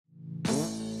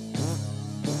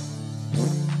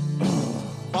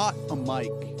bought a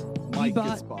mic. Mike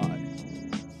gets bought.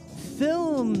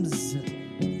 Films.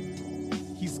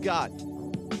 He's got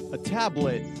a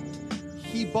tablet.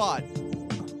 He bought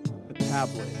a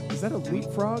tablet. Is that a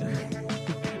leapfrog?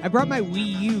 I brought my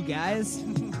Wii U, guys.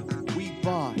 We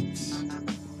bought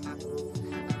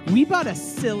We bought a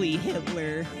silly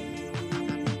Hitler.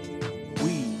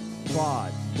 We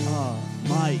bought a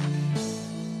mic.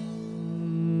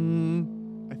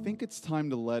 I think it's time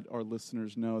to let our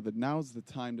listeners know that now's the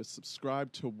time to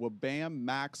subscribe to Wabam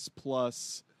Max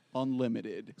Plus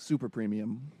Unlimited. Super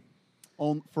premium.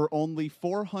 For only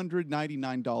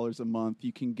 $499 a month,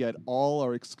 you can get all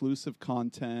our exclusive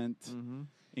content,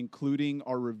 including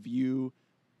our review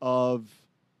of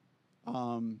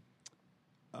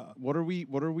what are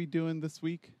we doing this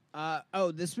week?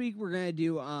 This week we're gonna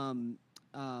do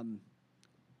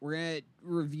we're gonna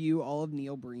review all of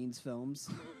Neil Breen's films.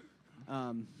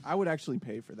 I would actually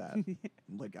pay for that.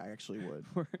 Like, I actually would.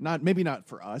 Maybe not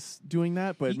for us doing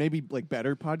that, but maybe like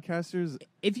better podcasters.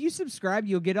 If you subscribe,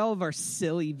 you'll get all of our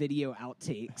silly video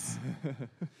outtakes.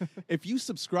 If you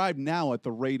subscribe now at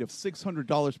the rate of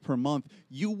 $600 per month,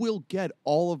 you will get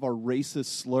all of our racist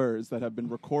slurs that have been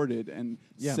recorded and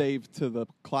saved to the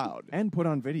cloud And put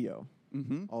on video.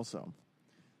 Also.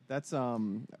 That's do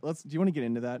you want to get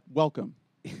into that? Welcome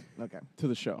Okay. to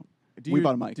the show. Do We your,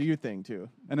 bought a mic. Do your thing too.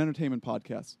 An entertainment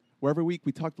podcast where every week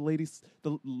we talk the latest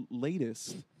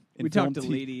in We film talk to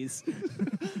ladies.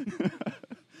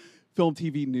 film,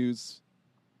 TV, news,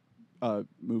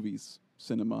 movies,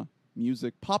 cinema,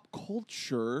 music, pop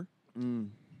culture,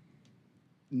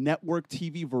 network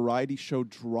TV variety show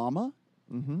drama,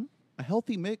 a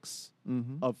healthy mix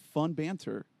of fun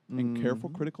banter and careful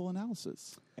critical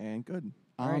analysis. And good.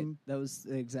 All right, that was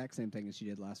the exact same thing as you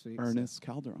did last week. Ernest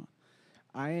Calderon.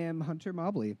 I am Hunter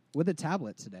Mobley with a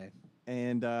tablet today.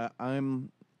 And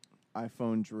I'm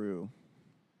iPhone Drew.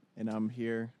 And I'm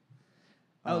here.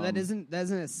 That isn't a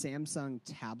Samsung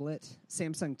tablet?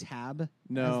 Samsung Tab,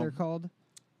 No. as they're called?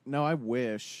 No, I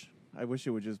wish. I wish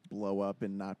it would just blow up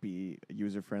and not be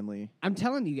user-friendly. I'm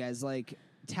telling you guys, like,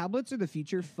 tablets are the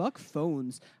future. Fuck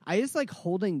phones. I just like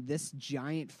holding this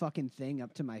giant fucking thing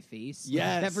up to my face.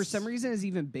 Yes. That for some reason is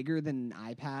even bigger than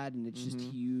an iPad, and it's just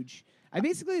huge. I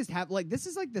basically just have, like, this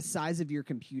is like the size of your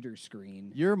computer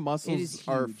screen. Your It muscles is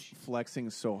are huge. flexing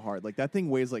so hard. Like, that thing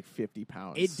weighs like 50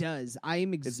 pounds. It does. I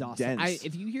am exhausted. dense.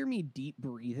 If you hear me deep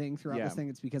breathing throughout Yeah. this thing,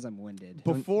 it's because I'm winded.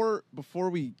 Before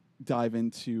we dive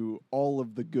into all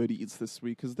of the goodies this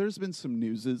week, because there's been some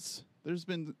newses. There's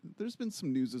been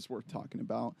some newses worth talking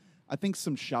about. I think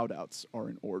some shout outs are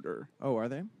in order. Oh, are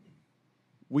they?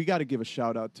 We got to give a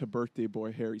shout out to birthday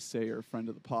boy Harry Sayer, friend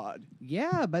of the pod.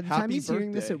 Yeah, by the time Happy he's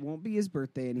hearing this, birthday. it won't be his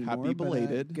birthday anymore. Happy but,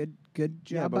 belated. Good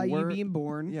Yeah, job but by you we're- being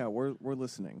born. Yeah, we're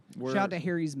listening. Shout out to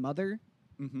Harry's mother,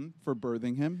 For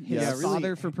birthing him. his Yeah, really.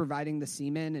 father for providing the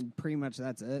semen, and pretty much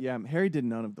that's it. Yeah, Harry did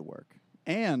none of the work.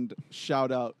 And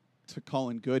shout out to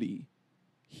Colin Goody.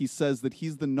 He says that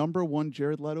he's the #1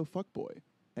 Jared Leto fuckboy.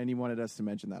 And he wanted us to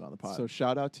mention that on the pod. So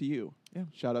shout out to you. Yeah.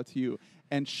 Shout out to you.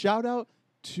 And shout out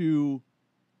to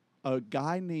a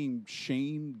guy named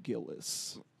Shane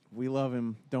Gillis. we love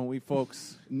him, don't we,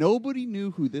 folks? Nobody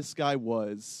knew who this guy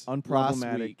was last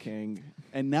Unproblematic week, king.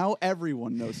 and now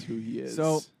everyone knows who he is.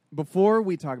 So before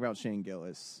we talk about Shane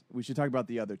Gillis, we should talk about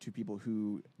the other two people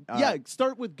who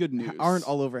start with good news. aren't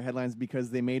all over headlines because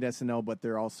they made SNL, but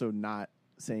they're also not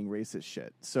saying racist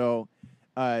shit. So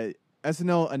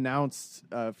SNL announced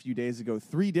a few days ago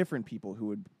 3 different people who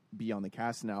would be on the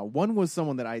cast now. One was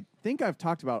someone that I think I've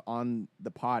talked about on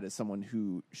the pod as someone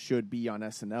who should be on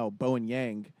SNL, Bowen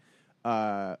Yang,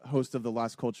 host of the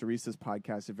Las Culturistas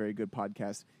podcast, a very good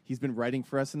podcast. He's been writing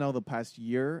for SNL the past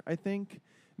year, I think,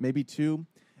 maybe 2.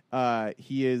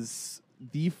 He is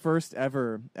the first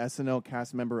ever SNL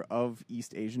cast member of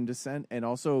East Asian descent, and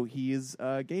also he is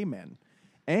a gay man.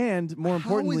 And more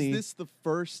importantly, how is this the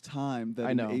first time that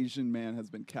I an know. Asian man has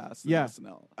been cast in Yeah.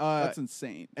 SNL? That's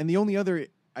insane. and the only other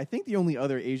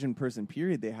Asian person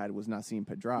period they had was Nassim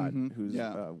Pedrad, who's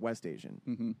West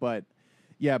Asian. But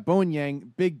yeah, Bowen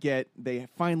Yang, big get. They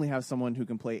finally have someone who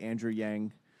can play Andrew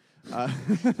Yang.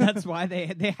 That's why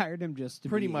they hired him just to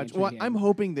Pretty be much. Andrew Well, Yang. I'm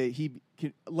hoping that he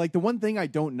can, like, the one thing I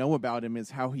don't know about him is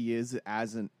how he is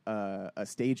as a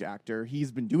stage actor.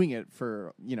 He's been doing it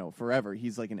for forever.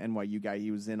 He's like an NYU guy. He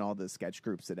was in all the sketch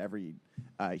groups that every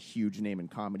huge name in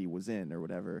comedy was in or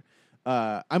whatever.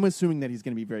 I'm assuming that he's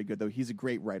going to be very good though. He's a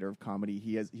great writer of comedy.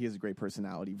 He has a great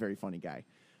personality. Very funny guy.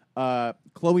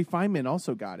 Chloe Fineman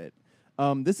also got it.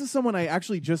 This is someone I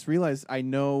actually just realized I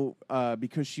know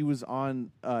because she was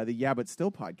on the Yeah But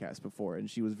Still podcast before, and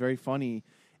she was very funny.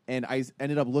 and I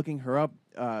ended up looking her up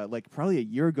like probably a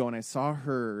year ago, and I saw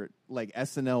her like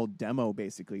SNL demo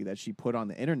basically that she put on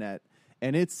the internet,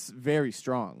 and it's very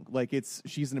strong. Like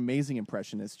she's an amazing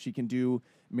impressionist. She can do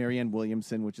Marianne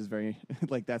Williamson, which is very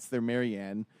like that's their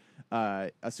Marianne.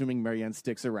 Assuming Marianne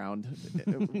sticks around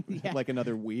like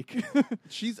another week.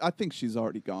 I think she's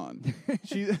already gone.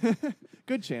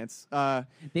 Good chance.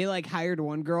 They like hired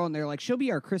one girl and they're like, she'll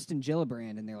be our Kristen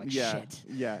Gillibrand, and they're like, shit,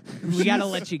 yeah. we gotta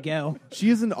let you go. She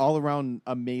is an all around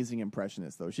amazing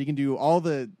impressionist, though. She can do all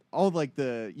the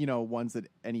ones that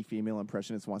any female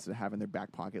impressionist wants to have in their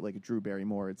back pocket, like Drew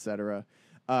Barrymore, etc.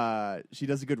 She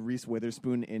does a good Reese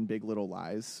Witherspoon in Big Little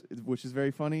Lies, which is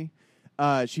very funny.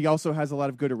 She also has a lot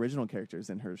of good original characters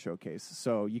in her showcase,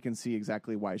 so you can see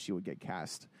exactly why she would get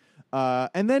cast.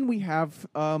 And then we have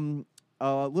a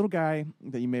little guy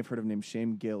that you may have heard of named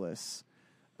Shane Gillis.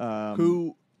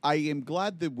 Who I am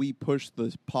glad that we pushed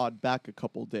the pod back a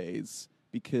couple days,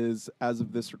 because as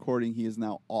of this recording, he is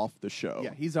now off the show.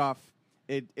 Yeah, he's off.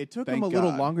 It took Thank him a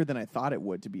little God. longer than I thought it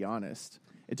would, to be honest.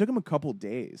 It took him a couple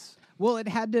days. Well, it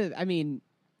had to. I mean,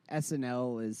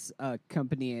 SNL is a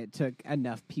company. It took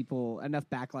enough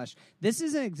backlash. This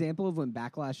is an example of when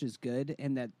backlash is good,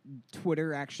 and that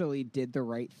Twitter actually did the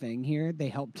right thing here. They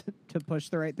helped to push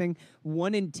the right thing.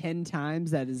 1 in 10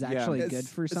 times that is actually good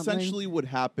for something. Essentially, what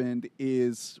happened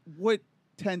is what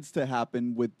tends to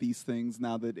happen with these things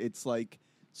now that it's like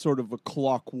sort of a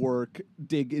clockwork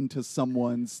dig into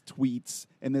someone's tweets,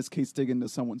 in this case, dig into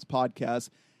someone's podcast,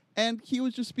 and he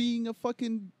was just being a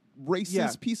fucking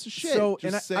racist piece of shit. So,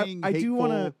 just and saying I do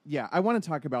want hateful- to, I want to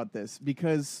talk about this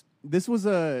because this was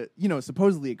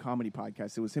supposedly a comedy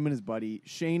podcast. It was him and his buddy.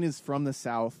 Shane is from the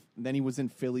South. Then he was in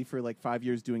Philly for like 5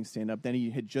 years doing stand-up. Then he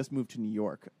had just moved to New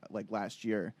York like last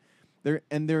year.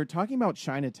 They're talking about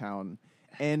Chinatown,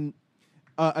 and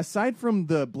aside from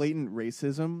the blatant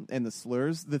racism and the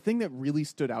slurs, the thing that really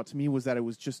stood out to me was that it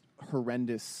was just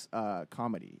horrendous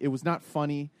comedy. It was not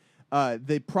funny.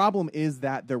 The problem is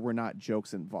that there were not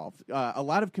jokes involved. A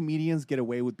lot of comedians get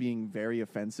away with being very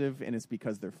offensive, and it's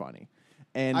because they're funny.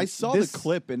 And I saw the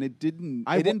clip, and it didn't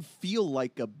feel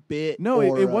like a bit. No,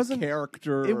 or it wasn't a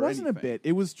character. It or wasn't a anything. bit.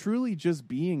 It was truly just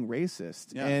being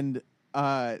racist, Yeah. and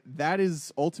that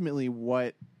is ultimately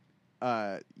what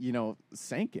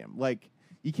sank him. Like,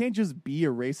 you can't just be a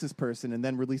racist person and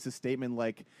then release a statement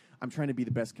like, I'm trying to be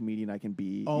the best comedian I can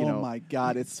be. Oh my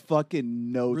God, it's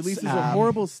fucking notes. Releases a app.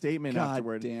 horrible statement God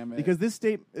afterward. damn it. Because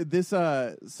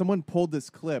someone pulled this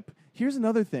clip. Here's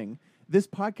another thing. This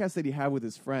podcast that he had with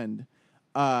his friend,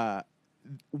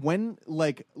 when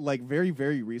like very,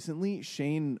 very recently,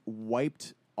 Shane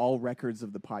wiped all records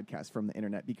of the podcast from the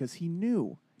internet because he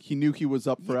knew he was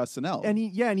up for SNL. and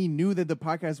he knew that the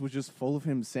podcast was just full of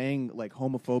him saying like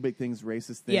homophobic things,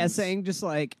 racist things. Yeah, saying just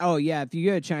like, oh yeah, if you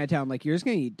go to Chinatown, like you're just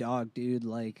gonna eat dog, dude.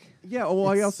 Like, Yeah, well,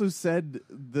 I also said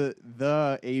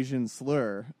the Asian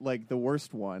slur, like the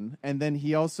worst one, and then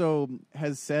he also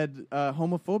has said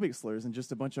homophobic slurs and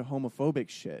just a bunch of homophobic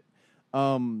shit.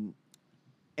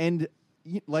 And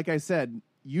like I said,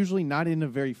 usually not in a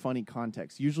very funny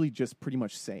context. Usually just pretty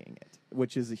much saying it,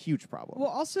 which is a huge problem. well,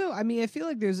 also, I mean, I feel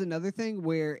like there's another thing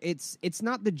where it's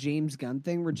not the James Gunn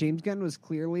thing, where James Gunn was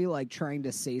clearly like trying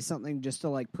to say something just to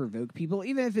like provoke people,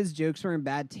 even if his jokes were in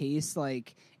bad taste,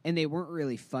 like, and they weren't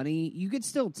really funny. You could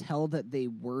still tell that they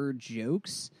were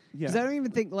jokes. Because I don't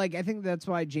even think I think that's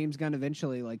why James Gunn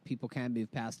eventually like people can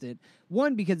move past it.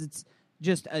 One, because it's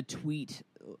just a tweet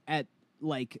at.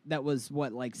 Like that was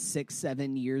what, like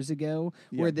 6-7 years ago,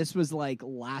 where this was like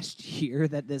last year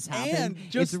that this happened. And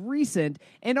just- it's recent,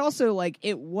 and also like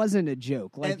it wasn't a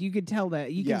joke. Like And- you could tell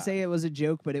that you can say it was a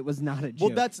joke, but it was not a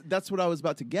joke. Well, that's what I was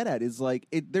about to get at. Is like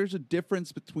there's a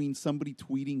difference between somebody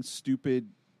tweeting stupid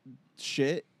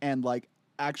shit and like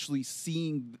actually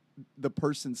seeing the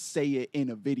person say it in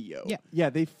a video. Yeah. Yeah,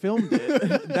 they filmed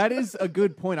it. That is a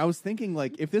good point. I was thinking,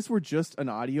 like, if this were just an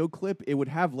audio clip, it would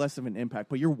have less of an impact,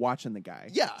 but you're watching the guy.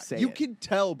 Yeah, say you it. can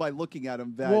tell by looking at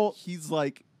him that Well- he's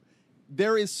like,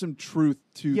 there is some truth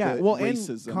to the and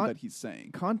racism that he's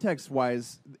saying.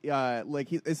 Context-wise,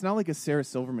 it's not like a Sarah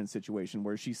Silverman situation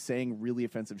where she's saying really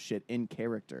offensive shit in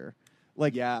character.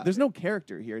 Like, there's no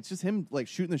character here. It's just him, like,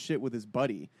 shooting the shit with his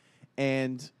buddy.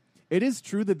 And it is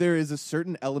true that there is a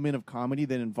certain element of comedy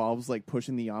that involves, like,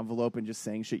 pushing the envelope and just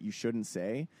saying shit you shouldn't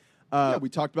say. Yeah, we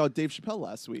talked about Dave Chappelle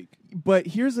last week. But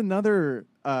here's another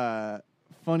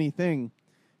funny thing.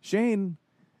 Shane,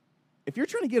 if you're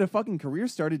trying to get a fucking career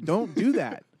started, don't do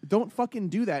that. Don't fucking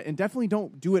do that. And definitely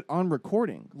don't do it on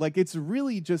recording. Like, it's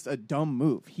really just a dumb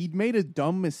move. He'd made a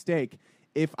dumb mistake.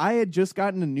 If I had just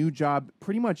gotten a new job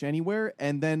pretty much anywhere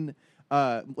and then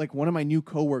like one of my new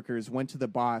coworkers went to the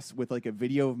boss with like a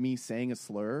video of me saying a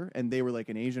slur, and they were like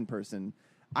an Asian person,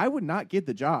 I would not get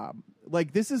the job.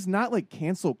 Like, this is not like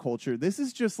cancel culture. This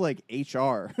is just like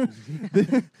HR.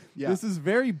 This is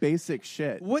very basic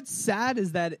shit. What's sad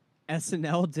is that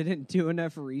SNL didn't do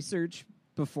enough research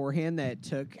beforehand that it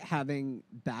took having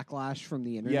backlash from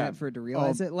the internet for it to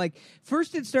realize it. Like,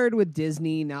 first it started with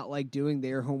Disney not like doing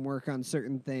their homework on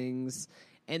certain things,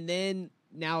 and then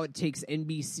now it takes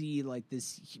NBC, like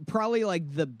this, probably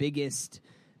like the biggest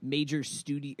major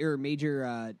studio or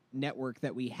major network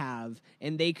that we have,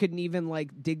 and they couldn't even like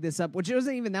dig this up, which it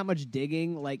wasn't even that much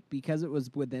digging, like because it was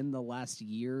within the last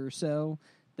year or so.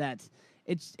 That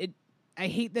I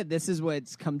hate that this is what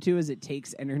it's come to, is it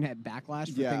takes internet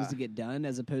backlash for things to get done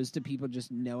as opposed to people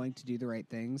just knowing to do the right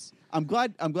things. I'm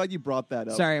glad you brought that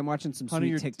up. Sorry, I'm watching some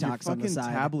Honey, sweet TikToks your on the fucking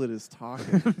side. tablet is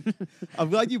talking. I'm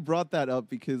glad you brought that up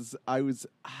because I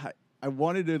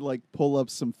wanted to like pull up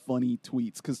some funny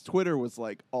tweets because Twitter was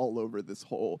like all over this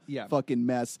whole fucking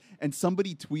mess, and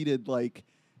somebody tweeted like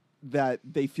that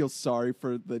they feel sorry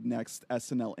for the next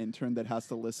SNL intern that has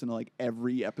to listen to like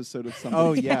every episode of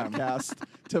somebody's podcast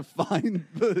to find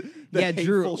the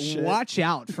Drew, hateful shit. watch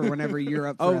out for whenever you're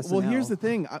up for SNL. Well, here's the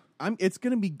thing. It's going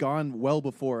to be gone well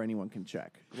before anyone can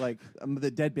check. Like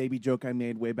the dead baby joke I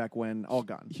made way back when, all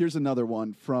gone. Here's another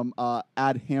one from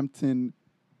Adhampton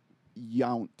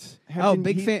Yount.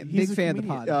 Big fan of the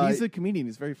pod. He's a comedian.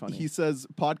 He's very funny. He says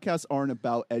podcasts aren't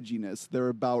about edginess. They're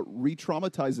about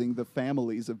re-traumatizing the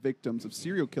families of victims of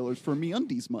serial killers for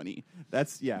MeUndies money.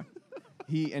 That's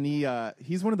he's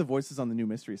one of the voices on the new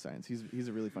Mystery Science. He's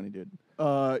a really funny dude.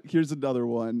 Here's another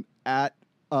one. At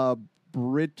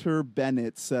Britter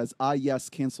Bennett says, yes,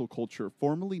 cancel culture,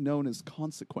 formerly known as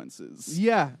consequences.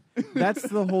 Yeah, that's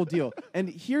the whole deal. And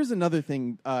here's another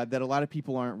thing that a lot of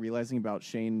people aren't realizing about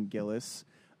Shane Gillis.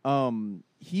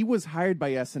 He was hired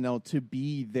by SNL to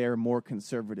be their more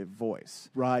conservative voice.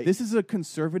 Right. This is a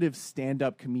conservative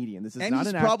stand-up comedian. This is and not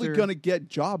he's an probably actor. going to get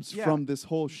jobs from this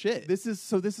whole shit. This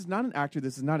is not an actor.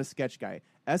 This is not a sketch guy.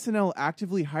 SNL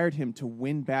actively hired him to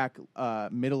win back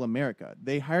Middle America.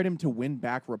 They hired him to win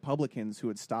back Republicans who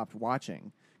had stopped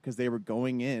watching because they were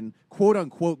going in, quote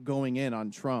unquote, going in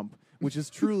on Trump, which is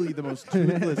truly the most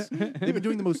toothless. They've been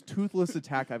doing the most toothless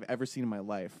attack I've ever seen in my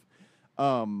life.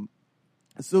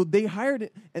 So they hired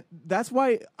it. And that's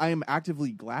why I am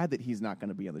actively glad that he's not going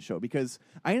to be on the show, because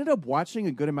I ended up watching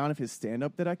a good amount of his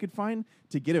stand-up that I could find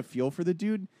to get a feel for the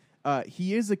dude.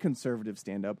 He is a conservative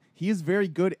stand-up. He is very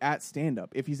good at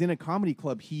stand-up. If he's in a comedy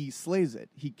club, he slays it.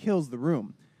 He kills the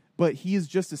room. But he is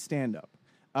just a stand-up.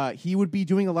 He would be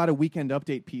doing a lot of Weekend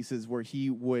Update pieces where he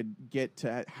would get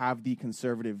to have the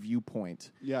conservative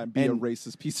viewpoint. Yeah, and be a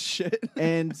racist piece of shit.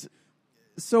 And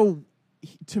so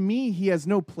to me, he has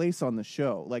no place on the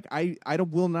show. Like I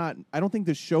don't think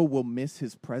the show will miss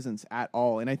his presence at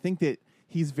all. And I think that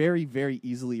he's very, very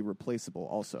easily replaceable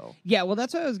also. Yeah, well,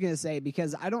 that's what I was going to say,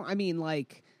 because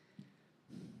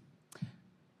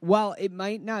while it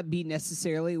might not be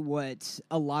necessarily what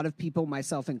a lot of people,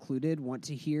 myself included, want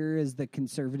to hear as the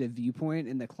conservative viewpoint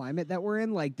in the climate that we're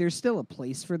in, like, there's still a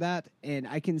place for that. And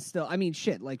I can still, like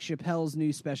Chappelle's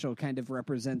new special kind of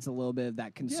represents a little bit of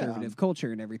that conservative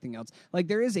culture and everything else. Like,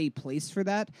 there is a place for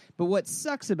that. But what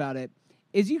sucks about it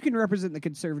is you can represent the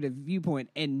conservative viewpoint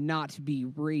and not be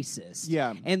racist.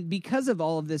 Yeah. And because of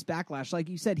all of this backlash, like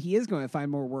you said, he is going to find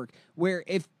more work, where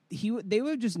if they would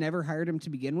have just never hired him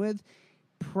to begin with,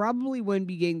 probably wouldn't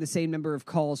be getting the same number of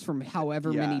calls from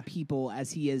however many people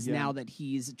as he is now that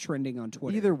he's trending on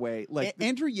Twitter. Either way, like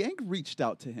Andrew Yang reached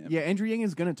out to him. Yeah, Andrew Yang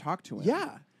is going to talk to him.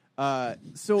 Yeah.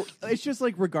 So it's just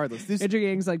like, regardless, Andrew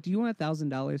Yang's like, do you want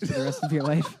 $1,000 for the rest of your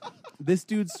life? This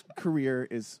dude's career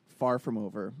is far from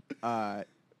over.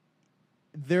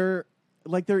 There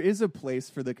is a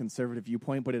place for the conservative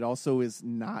viewpoint, but it also is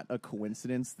not a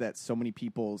coincidence that so many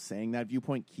people saying that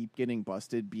viewpoint keep getting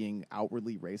busted being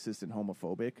outwardly racist and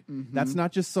homophobic. Mm-hmm. That's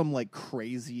not just some like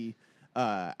crazy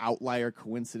outlier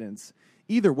coincidence.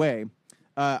 Either way,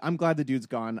 I'm glad the dude's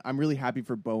gone. I'm really happy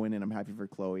for Bowen, and I'm happy for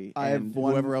Chloe and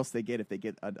whoever else they get, if they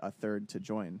get a third to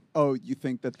join. Oh, you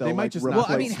think that they might just replace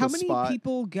Well, I mean, how the many spot?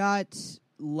 people got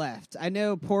left? I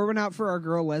know pour one out for our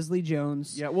girl Leslie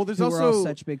Jones. Yeah, well, there's who we're all also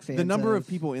such big fans the number of of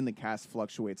people in the cast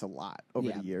fluctuates a lot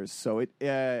over the years, so it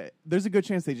there's a good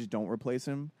chance they just don't replace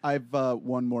him. I've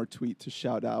one more tweet to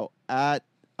shout out. At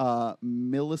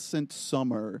Millicent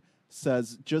Summer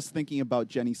says, just thinking about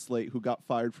Jenny Slate, who got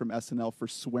fired from SNL for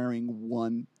swearing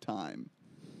one time.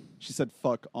 She said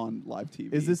fuck on live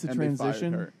TV. Is this a and they fired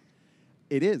transition? her.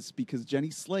 It is, because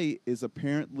Jenny Slate is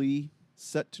apparently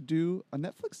set to do a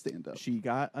Netflix stand-up. She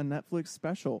got a Netflix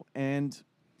special, and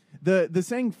The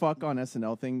saying "fuck" on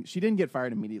SNL thing, she didn't get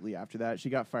fired immediately after that. She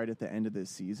got fired at the end of this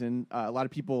season. A lot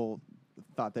of people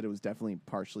thought that it was definitely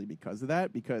partially because of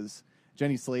that, because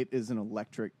Jenny Slate is an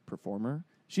electric performer.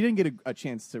 She didn't get a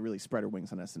chance to really spread her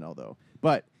wings on SNL, though.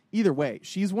 But either way,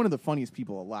 she's one of the funniest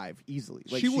people alive, easily.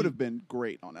 She would have been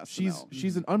great on SNL.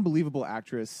 She's an unbelievable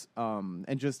actress and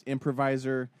just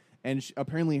improviser. And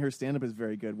apparently her stand-up is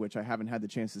very good, which I haven't had the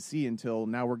chance to see until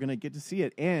now. We're going to get to see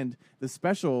it. And the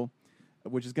special,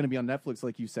 which is going to be on Netflix,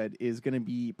 like you said, is going to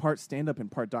be part stand-up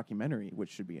and part documentary, which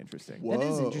should be interesting. Whoa. That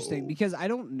is interesting because I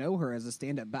don't know her as a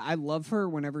stand-up, but I love her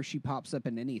whenever she pops up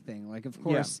in anything. Like, of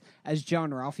course, as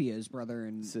John Ralphio's brother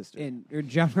and Sister. or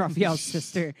John Ralphio's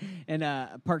sister in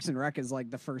Parks and Rec is like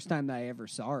the first time that I ever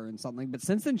saw her in something. But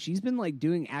since then, she's been like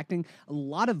doing acting, a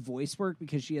lot of voice work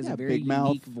because she has a very Big Mouth.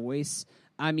 unique voice.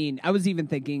 I mean, I was even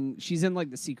thinking she's in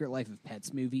like the Secret Life of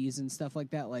Pets movies and stuff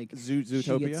like that. Like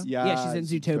Zootopia? Yeah,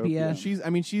 she's in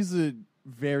Zootopia. She's a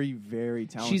very, very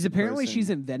talented She's apparently person. she's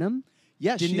in Venom.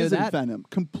 Yeah, Didn't she know is that. in Venom.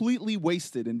 Completely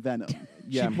wasted in Venom.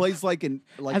 Yeah. She plays like As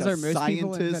a are most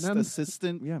people in scientist Venom.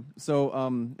 assistant. Yeah,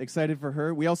 so excited for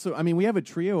her. We also, we have a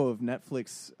trio of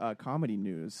Netflix comedy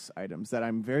news items that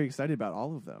I'm very excited about.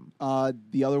 All of them.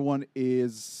 The other one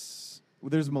is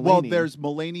There's Mulaney. well, there's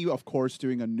Mulaney, of course,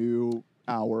 doing a new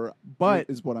hour, But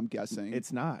is what I'm guessing.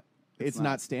 It's not. It's not.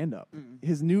 not stand up.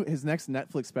 His next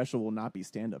Netflix special will not be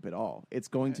stand up at all. It's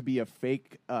going to be a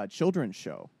fake children's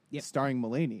show Yep. starring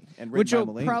Mulaney and Which written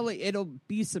by will Mulaney. probably it'll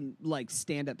be some like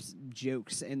stand-up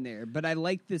jokes in there, but I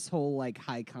like this whole like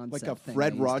high concept, like a thing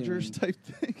Fred that he's Rogers doing. type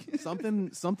thing.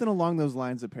 something along those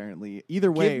lines. Apparently,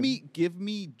 either way, Give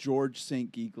me George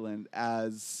St. Geegland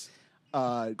as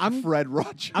I'm- Fred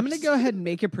Rogers. I'm going to go ahead and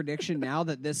make a prediction now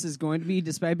that this is going to be,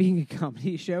 despite being a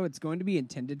comedy show, it's going to be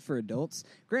intended for adults.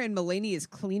 Grant Mulaney is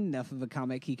clean enough of a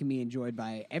comic he can be enjoyed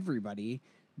by everybody,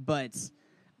 but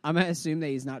I'm going to assume that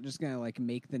he's not just going to like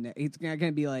make it's not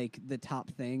going to be like the top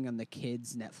thing on the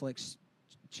kids' Netflix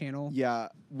channel. Yeah,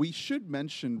 we should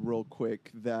mention real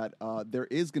quick that there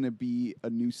is going to be a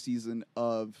new season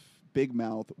of Big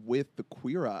Mouth with the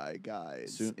Queer Eye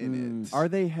guys in it. are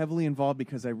they heavily involved?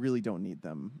 Because I really don't need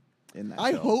them in that.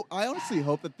 show. I honestly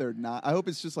hope that they're not. I hope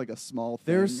it's just like a small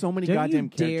thing. There's so many Don't goddamn you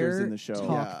characters dare in the show.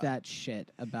 talk Yeah. that shit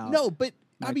about No, but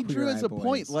my I mean, Queer Drew Eye has a point.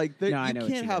 boys. Like, No, I you know what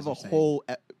can't you have guys a are saying. whole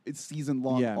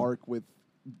season-long Yeah. arc with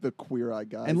the Queer Eye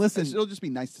guys. And listen- it'll just be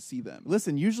nice to see them.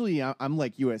 Listen, usually I'm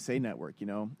like USA Network,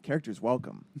 characters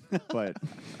welcome, but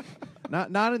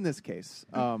not in this case.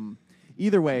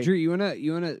 Either way, Drew, you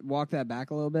wanna walk that back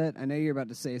a little bit? I know you're about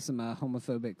to say some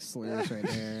homophobic slurs right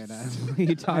there, and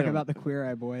you talk don't- about the Queer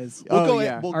Eye boys. Oh, We'll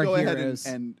yeah. we'll Our go ahead heroes.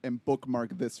 and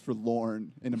bookmark this for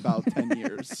Lorne in about 10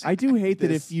 years. I do hate that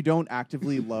This- if you don't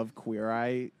actively love Queer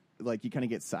Eye, like you kind of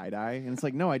get side eye, and it's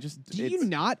like, no, I just Do it's, you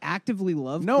not actively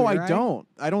love? No, Queer I Eye?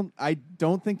 don't. I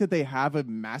don't think that they have a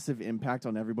massive impact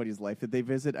on everybody's life that they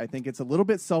visit. I think it's a little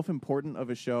bit self-important of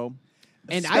a show.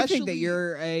 And I think that Especially-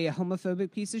 you're a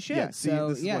homophobic piece of shit. Yeah, see, so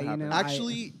this is yeah, what happened.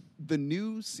 Actually, the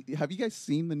new have you guys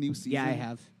seen the new season? yeah, I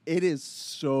have. It is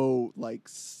so like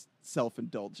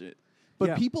self-indulgent. But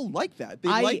Yeah. people like that. They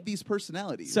I- like these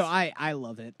personalities. So I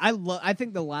love it. I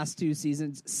think the last two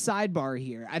seasons. Sidebar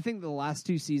here. I think the last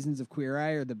two seasons of Queer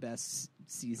Eye are the best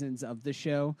seasons of the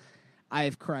show. I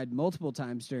have cried multiple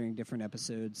times during different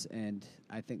episodes, and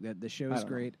I think that the show is don't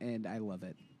know. great, and I love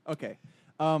it. Okay.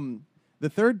 The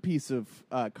third piece of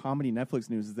comedy Netflix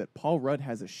news is that Paul Rudd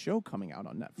has a show coming out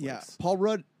on Netflix. yeah, Paul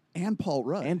Rudd and Paul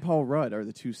Rudd. And Paul Rudd are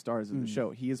the two stars Hmm. of the show.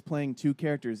 He is playing two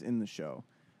characters in the show.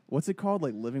 What's it called?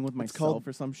 Like Living with It's Myself called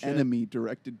or some shit? Enemy,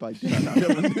 directed by Denis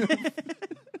Villeneuve.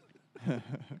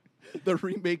 They're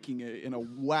remaking it in a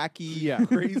wacky, Yeah.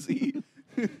 crazy.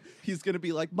 He's gonna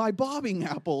be like my bobbing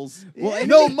apples. Well,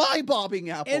 no, my bobbing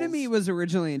apples. Enemy was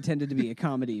originally intended to be a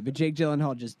comedy, but Jake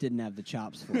Gyllenhaal just didn't have the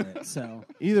chops for it. So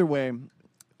Either way,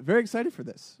 very excited for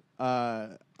this.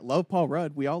 Love Paul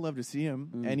Rudd. We all love to see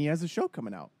him, and he has a show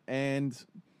coming out. And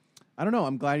I don't know.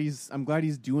 I'm glad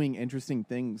he's doing interesting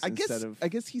things I instead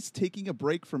guess he's taking a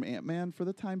break from Ant-Man for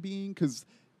the time being because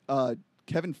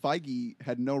Kevin Feige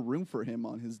had no room for him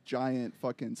on his giant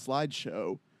fucking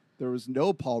slideshow. There was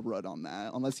no Paul Rudd on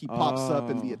that unless he pops up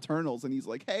in the Oh. Eternals and he's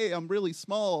like, "Hey, I'm really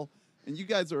small and you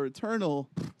guys are eternal."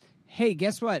 hey,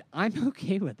 guess what? I'm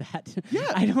okay with that.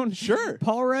 Yeah, I don't. sure.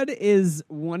 Paul Rudd is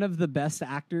one of the best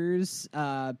actors,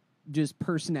 just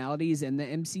personalities in the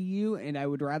MCU, and I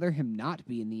would rather him not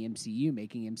be in the MCU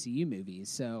making MCU movies.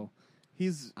 So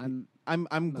he's. I'm I'm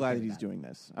glad okay that with he's that. doing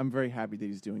this. I'm very happy that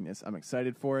he's doing this. I'm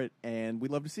excited for it, and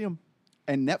we'd love to see him.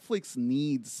 And Netflix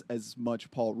needs as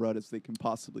much Paul Rudd as they can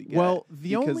possibly get. Well,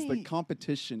 because the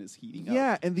competition is heating up.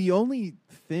 Yeah, and the only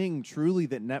thing truly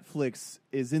that Netflix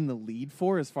is in the lead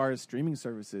for as far as streaming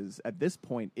services at this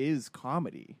point is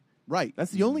comedy. Right.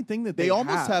 That's the only thing that They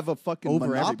almost have a fucking over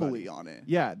monopoly everybody. on it.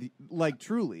 Yeah, like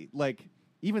truly, like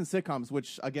even sitcoms,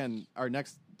 which again, our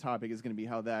next topic is going to be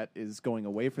how that is going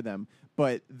away for them.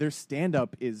 But their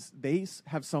stand-up is they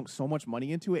have sunk so much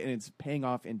money into it, and it's paying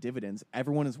off in dividends.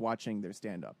 Everyone is watching their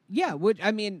stand-up. Yeah, which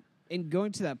I mean, and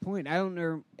going to that point, I don't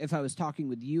know if I was talking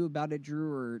with you about it,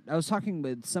 Drew, or I was talking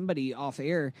with somebody off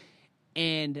air,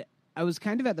 and I was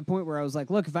kind of at the point where I was like,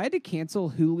 look, if I had to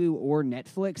cancel Hulu or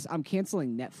Netflix, I'm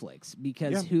canceling Netflix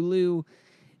because Hulu,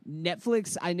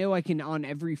 Netflix, I know I can on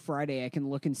every Friday I can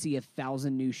look and see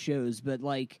 1,000 new shows, but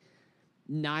like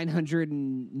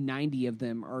 990 of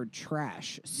them are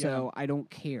trash. So I don't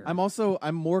care.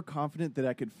 I'm more confident that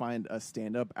I could find a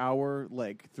stand-up hour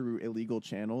like through illegal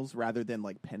channels rather than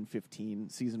like Pen 15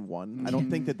 season 1. I don't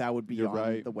think that would be You're on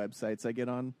right. the websites I get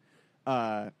on.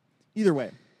 Either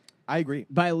way, I agree.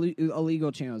 By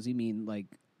illegal channels, you mean like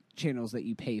channels that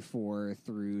you pay for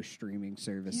through streaming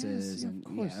services? Yes, and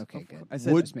of course. Yeah, okay, Of good. course. I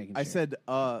said, Just making I sure. said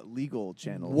legal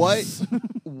channels.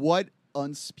 What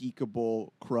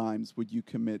unspeakable crimes would you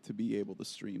commit to be able to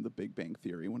stream The Big Bang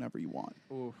Theory whenever you want?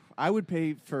 Oof. I would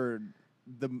pay for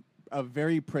a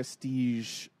very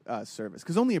prestige service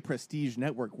because only a prestige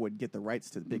network would get the rights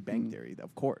to the Big Bang Theory,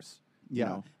 of course. Yeah. You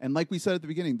know? And like we said at the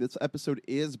beginning, this episode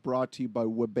is brought to you by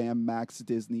Wabam Max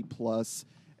Disney Plus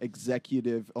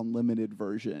Executive Unlimited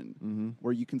version,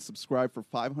 where you can subscribe for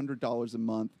 $500 a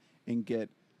month and get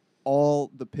all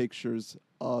the pictures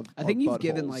of I think our you've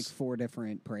given buttholes. like 4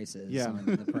 different prices Yeah. on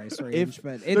the price range,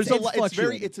 but There's it's a lot.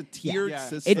 fluctuating. It's a tiered Yeah.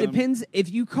 system. It depends.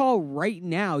 If you call right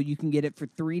now, you can get it for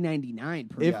 $3.99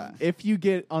 per month. If you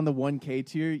get on the 1K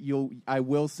tier, I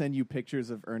will send you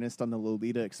pictures of Ernest on the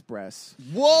Lolita Express.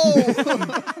 Whoa!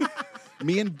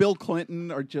 Me and Bill Clinton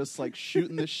are just like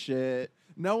shooting the shit.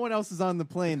 No one else is on the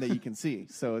plane that you can see,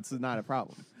 so it's not a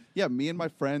problem. Yeah, me and my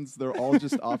friends, they're all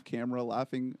just off camera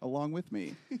laughing along with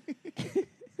me.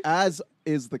 As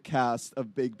is the cast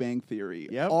of Big Bang Theory.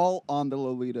 Yep. All on the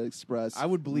Lolita Express. I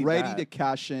would believe ready that. to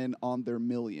cash in on their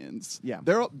millions. Yeah.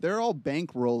 They're all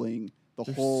bankrolling the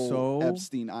They're whole so-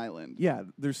 Epstein Island. Yeah,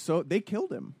 they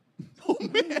killed him. Oh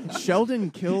man,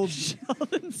 Sheldon killed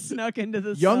Sheldon snuck into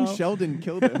the young cell. Sheldon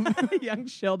killed him. Young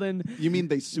Sheldon. You mean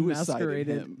they suicided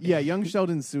Masqueraded. him? Yeah, young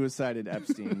Sheldon suicided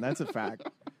Epstein. That's a fact.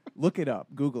 Look it up.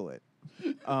 Google it.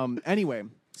 Anyway,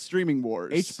 Streaming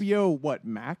wars. HBO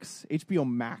Max? HBO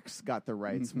Max got the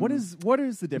rights. What is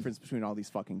the difference between all these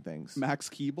fucking things? Max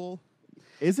Keeble.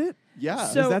 Is it? Yeah.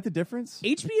 So- is that the difference?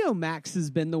 HBO Max has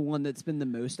been the one that's been the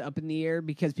most up in the air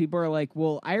because people are like,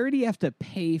 well, I already have to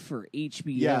pay for HBO.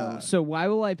 Yeah. So why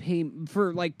will I pay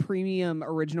for like premium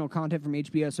original content from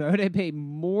HBO? So how would I pay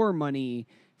more money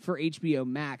for HBO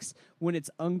Max when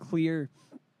it's unclear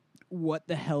what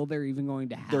the hell they're even going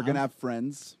to have? They're going to have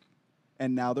Friends.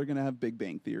 And now they're going to have Big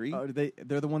Bang Theory. Oh,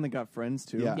 they're the one that got Friends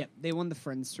too. Yeah. Yep, they won the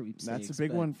Friends sweepstakes. That's a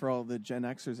big but- one for all the Gen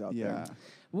Xers out Yeah. there.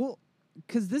 Well,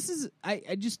 because this is, I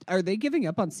just, are they giving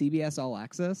up on CBS All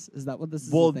Access? Is that what this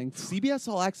is Well, a thing for? CBS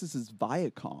All Access is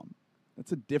Viacom.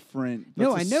 That's a different.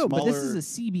 No, that's I a know, but this smaller-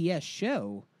 is a CBS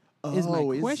show. Is Oh,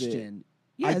 my is it? question?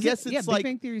 I is guess yeah, it's Big like-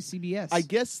 Bang Theory is CBS. I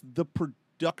guess the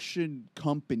production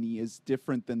company is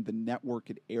different than the network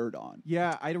it aired on.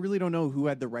 Yeah, I really don't know who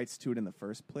had the rights to it in the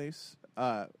first place.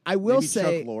 I will maybe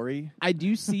say, Chuck Lorre. I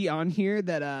do see on here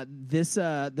that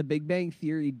the Big Bang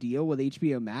Theory deal with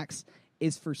HBO Max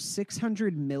is for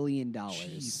 $600 million.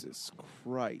 Jesus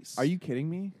Christ! Are you kidding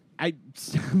me? I'm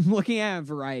looking at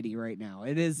Variety right now.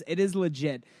 It is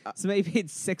legit. Somebody paid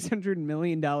 $600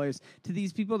 million to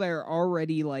these people that are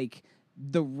already like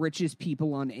the richest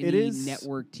people on any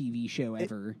network TV show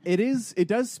ever. It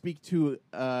does speak to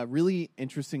a really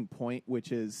interesting point,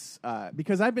 which is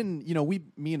because I've been,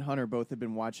 me and Hunter both have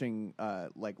been watching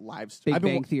like live Big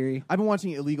Bang Theory. I've been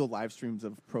watching illegal live streams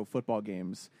of pro football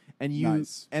games, and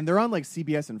Nice. and they're on like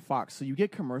CBS and Fox, so you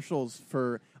get commercials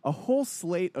for a whole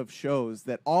slate of shows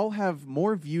that all have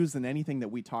more views than anything that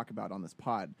we talk about on this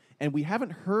pod, and we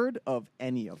haven't heard of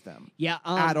any of them Yeah,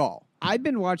 at all. I've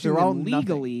been watching They're all them nothing.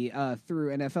 legally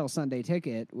through NFL Sunday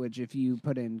Ticket, which if you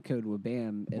put in code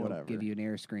WABAM, it'll Whatever. give you an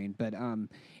air screen. But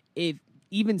if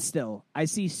even still, I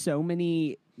see so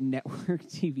many network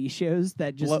TV shows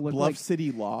that just look Bluff like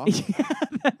City Law.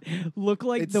 that look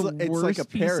like It's the like worst a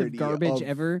piece of parody garbage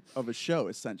ever. of a show,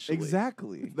 essentially.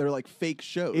 Exactly. They're like fake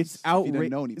shows. It's if you didn't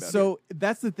outrageous. know any better. So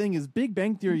that's the thing: is Big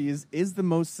Bang Theory is the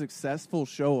most successful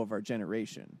show of our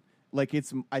generation. Like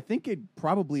I think it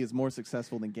probably is more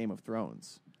successful than Game of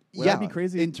Thrones. Would that be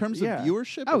crazy? in terms of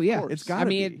viewership. Oh of yeah, course. It's gotta I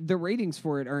mean, be. the ratings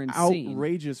for it are insane.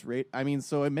 Outrageous rate. I mean,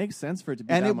 so it makes sense for it to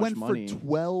be and that it much went money. for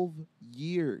 12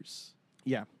 years.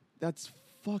 Yeah. That's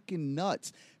fucking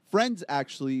nuts. Friends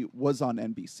actually was on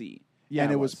NBC. Yeah,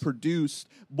 and it it was was. produced.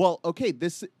 Well, okay,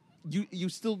 this you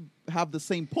still have the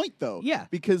same point though. Yeah.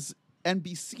 because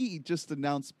NBC just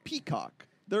announced Peacock,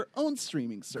 their own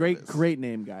streaming service. Great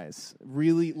name, guys.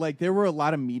 Really, like there were a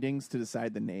lot of meetings to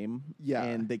decide the name. Yeah.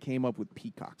 and they came up with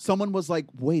Peacock. Someone was like,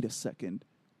 "Wait a second,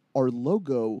 our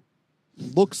logo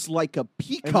looks like a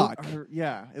peacock."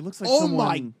 It looks like Oh someone,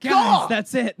 my Guys, God!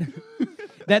 that's it.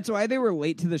 That's why they were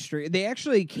late to the stream. They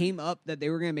actually came up that they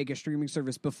were going to make a streaming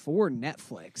service before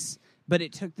Netflix, but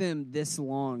it took them this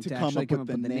long to actually come up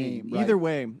with the name. Right. Either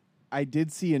way, I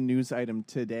did see a news item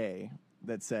today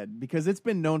that said, because it's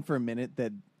been known for a minute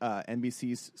that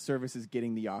NBC's service is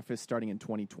getting The Office starting in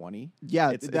 2020.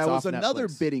 Yeah, It's that was off another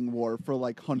Netflix. bidding war for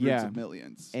like hundreds Yeah. of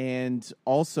millions. And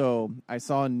also, I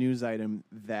saw a news item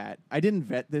that I didn't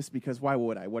vet this because why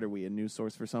would I? What are we, a news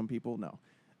source for some people? No.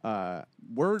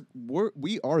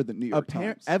 We are the New York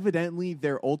Times. Evidently,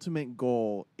 their ultimate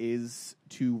goal is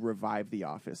to revive The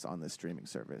Office on this streaming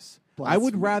service. I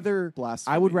would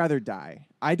Blasphemy. rather die.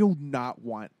 I do not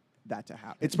want that to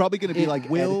happen. It's probably going to be It like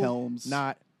will Ed Helms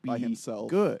not be by himself.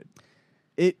 good.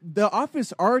 The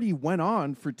Office already went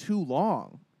on for too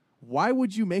long. Why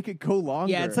would you make it go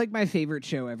longer? Yeah, it's like my favorite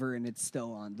show ever, and it's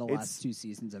still on. The It's- last 2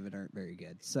 seasons of it aren't very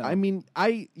good. So I mean,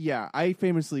 I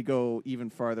famously go even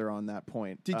farther on that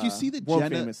point. Did you see that world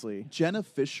famously? Jenna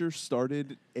Fisher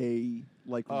started a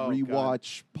Oh,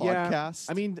 rewatch podcast?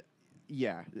 Yeah, I mean,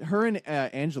 her and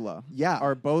Angela Yeah.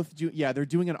 are both they're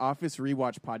doing an Office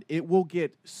rewatch pod. It will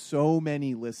get so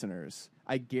many listeners.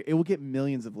 It will get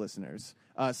millions of listeners.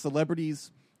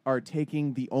 Celebrities are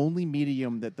taking the only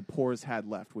medium that the poor's had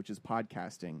left, which is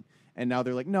podcasting, and now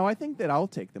they're like, no, I think that I'll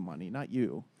take the money, not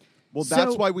you. Well, So-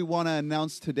 that's why we want to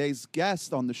announce today's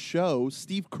guest on the show,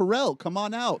 Steve Carell. Come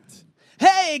on out.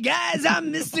 hey guys,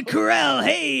 I'm Mr. Carell.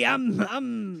 Hey,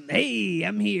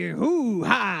 I'm here. Hoo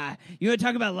ha! You want to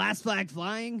talk about Last Flag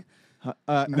Flying?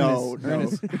 No,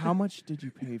 Ernest, how much did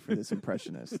you pay for this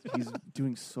impressionist? He's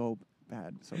doing so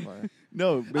bad so far.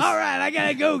 No, All right, I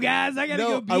gotta go, guys. I gotta go.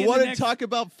 no, Be I in want the to next... talk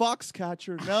about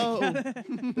Foxcatcher.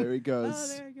 No, there he goes.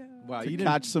 Oh, there you go. Wow, To you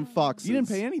catch some foxes. didn't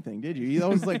pay anything, did you? That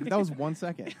was 1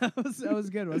 second. that was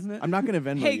good, wasn't it? I'm not going to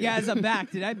Venmo Hey you. guys, I'm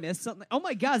back. Did I miss something? Oh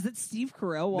my God, is that Steve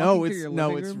Carell walking through your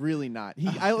living it's room? really not.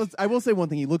 I will say one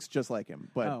thing. He looks just like him,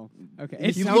 but Oh, okay.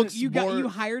 He It sounds- looks you more-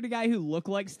 hired a guy who looked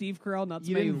like Steve Carell, not you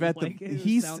somebody didn't who vet like, the.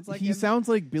 who sounds like He him. sounds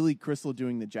like Billy Crystal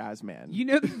doing the jazz man. You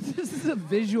know, this is a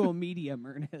visual medium,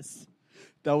 Ernest.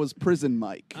 That was Prison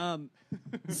Mike.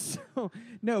 So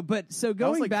no, but so was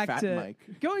going like back Fat to Mike.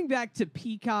 going back to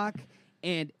Peacock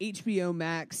and HBO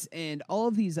Max and all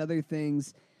of these other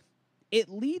things, it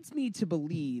leads me to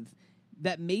believe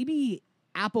that maybe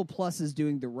Apple Plus is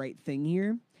doing the right thing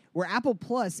here, where Apple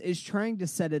Plus is trying to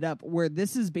set it up where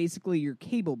this is basically your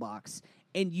cable box.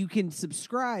 And you can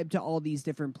subscribe to all these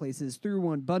different places through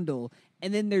one bundle,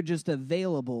 and then they're just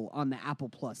available on the Apple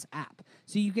Plus app.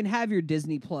 So you can have your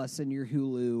Disney Plus and your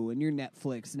Hulu and your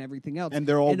Netflix and everything else. and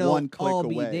they're all it'll one click all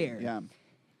away. Be there. Yeah.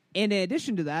 And in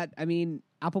addition to that, I mean,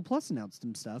 Apple Plus announced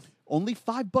some stuff. Only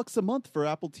 $5 a month for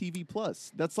Apple TV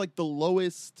Plus. That's like the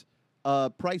lowest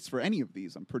price for any of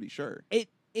these, I'm pretty sure. It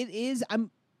is.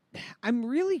 I'm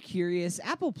really curious.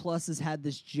 Apple Plus has had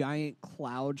this giant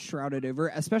cloud shrouded over,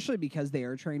 especially because they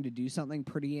are trying to do something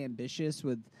pretty ambitious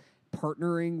with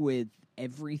partnering with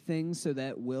everything so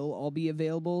that will all be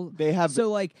available. They have So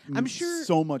like I'm sure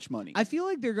so much money. I feel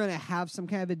like they're going to have some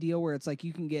kind of a deal where it's like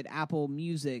you can get Apple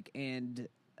Music and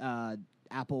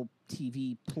Apple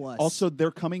TV Plus. Also,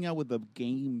 they're coming out with a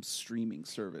game streaming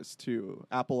service too,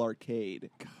 Apple Arcade.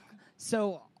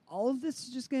 So all of this is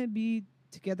just going to be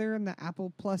together in the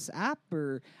Apple Plus app,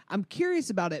 or I'm curious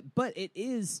about it, but it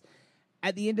is,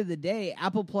 at the end of the day,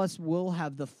 Apple Plus will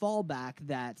have the fallback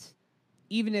that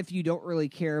even if you don't really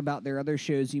care about their other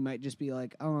shows, you might just be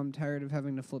like, oh, I'm tired of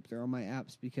having to flip through all my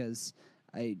apps because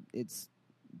it's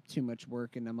too much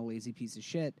work and I'm a lazy piece of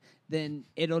shit. Then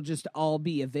it'll just all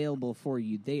be available for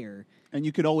you there. And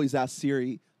you could always ask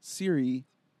Siri,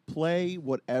 play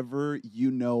whatever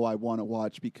you know I want to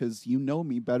watch because you know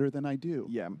me better than I do.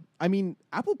 Yeah. I mean,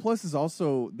 Apple Plus is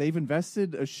also, they've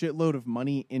invested a shitload of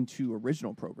money into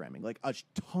original programming, like a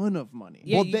ton of money.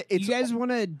 Yeah, Well, you, it's- you guys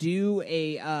want to do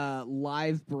a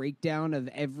live breakdown of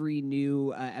every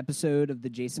new episode of the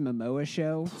Jason Momoa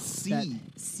show?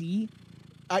 See?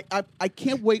 I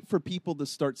can't wait for people to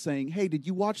start saying, "Hey, did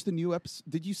you watch the new episode?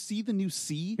 Did you see the new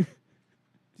C?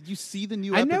 Did you see the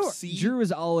new I ep know of C? Drew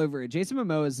is all over it. Jason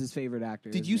Momoa is his favorite actor.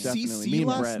 Did isn't you he? see Definitely. C Me and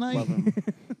last Brett night? love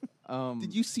him.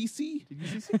 Did you see C?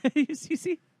 Did you see? You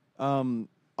see?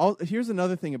 Here's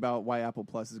another thing about why Apple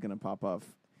Plus is going to pop off.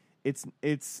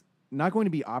 It's not going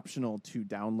to be optional to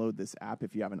download this app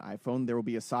if you have an iPhone. There will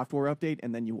be a software update,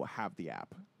 and then you will have the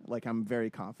app. Like, I'm very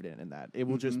confident in that. It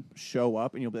will just show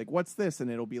up, and you'll be like, what's this? And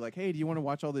it'll be like, hey, do you want to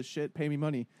watch all this shit? Pay me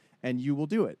money. And you will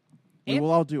do it. We And-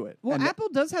 will all do it. Well, And Apple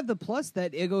does have the plus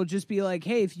that it'll just be like,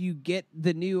 hey, if you get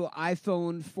the new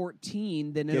iPhone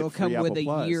 14, then Get it'll come free with Apple a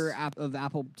Plus. year of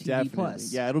Apple TV Definitely.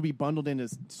 Plus. Yeah, it'll be bundled into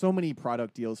so many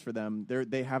product deals for them.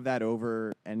 They have that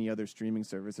over any other streaming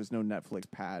service. There's no Netflix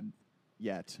pad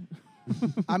yet.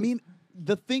 I mean,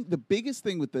 the biggest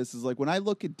thing with this is like when I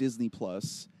look at Disney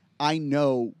Plus, I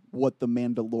know what the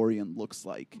Mandalorian looks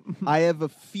like. I have a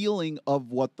feeling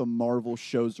of what the Marvel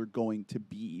shows are going to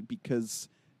be because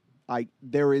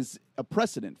there is a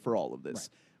precedent for all of this.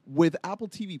 With Apple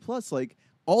TV Plus, like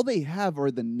all they have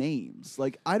are the names.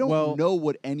 Like I don't know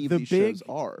what any of these shows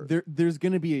are. There's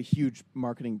going to be a huge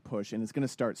marketing push, and it's going to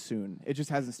start soon. It just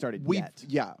hasn't started yet.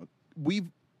 Yeah,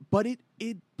 but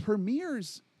it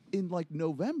premieres in like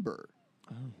November,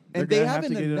 They're and they gonna have to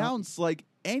haven't get it out. announced like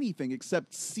anything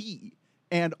except C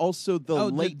and also the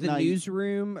late the night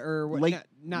newsroom or what? late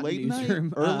not late the night,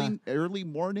 newsroom. early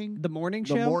morning, The morning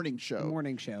show. the morning show. The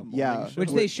morning show. Yeah, show.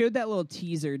 Which they showed that little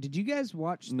teaser. Did you guys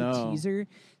watch the No. teaser?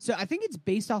 So I think it's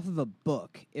based off of a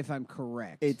book, if I'm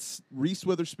correct. It's Reese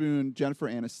Witherspoon, Jennifer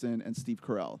Aniston, and Steve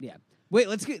Carell. yeah. Wait,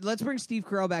 let's bring Steve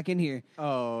Carell back in here.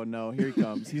 Oh, no. Here he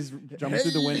comes. He's jumping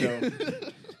through the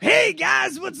window. Hey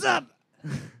guys, what's up?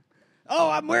 Oh,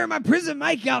 I'm wearing my prison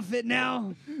Mike outfit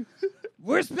now.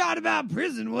 Worst part about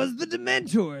prison was the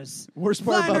Dementors. Worst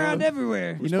part flying about around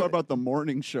everywhere. Worst part about the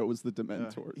morning show was the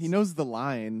Dementors. He knows the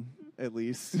line, at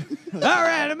least. All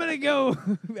right, I'm gonna go.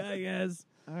 Bye, guys.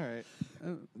 All right.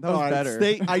 That All was right,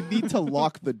 better. I need to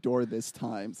lock the door this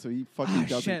time so he fucking Oh,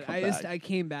 doesn't shit, come I back.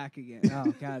 came back again.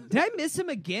 Oh god, did I miss him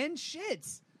again? Shit,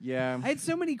 Yeah. I had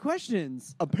so many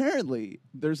questions. Apparently,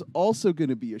 there's also going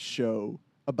to be a show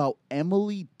about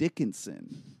Emily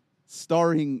Dickinson,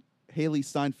 starring Haley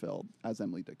Steinfeld as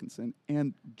Emily Dickinson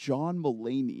and John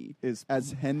Mulaney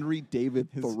as Henry David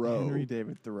Thoreau. Henry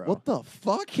David Thoreau. What the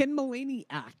fuck? Can Mulaney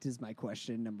act? Is my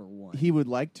question number one. He would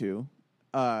like to.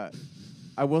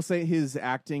 I will say his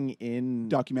acting in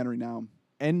Documentary now.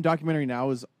 Documentary Now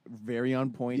is very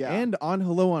on point. Yeah. And on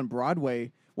Hello on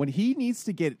Broadway, when he needs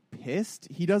to get pissed,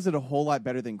 he does it a whole lot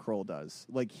better than Kroll does.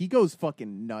 Like, he goes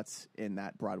fucking nuts in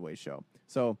that Broadway show.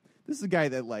 So this is a guy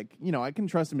that, like, you know, I can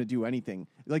trust him to do anything.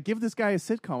 Like, give this guy a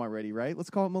sitcom already, right? Let's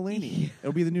call it Mulaney.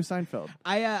 It'll be the new Seinfeld.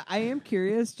 I am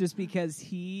curious just because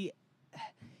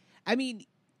I mean,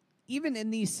 even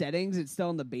in these settings, it's still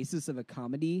on the basis of a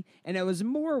comedy. And I was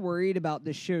more worried about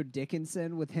the show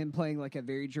Dickinson with him playing like a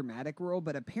very dramatic role.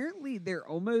 But apparently they're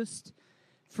almost,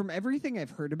 from everything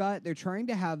I've heard about it, they're trying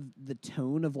to have the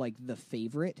tone of like The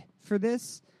Favorite for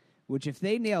this. Which if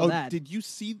they nail that, Did you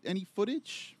see any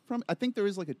footage from? I think there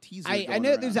is like a teaser. I going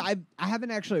know there's around. I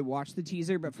haven't actually watched the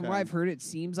teaser, but from what Okay. I've heard, it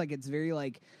seems like it's very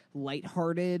like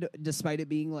lighthearted, despite it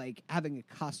being like having a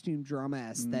costume drama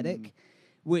aesthetic.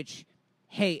 Which,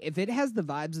 hey, if it has the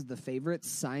vibes of The Favorite,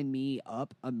 sign me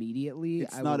up immediately.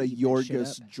 It's I not will a eat that shit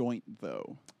Yorgos up. joint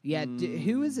though. Yeah,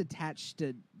 who is attached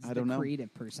to I the don't know.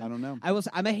 creative person? I don't know.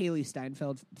 I'm a Haley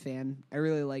Steinfeld fan. I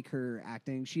really like her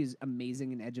acting. She's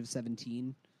amazing in Edge of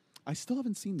 17. I still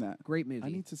haven't seen that. Great movie. I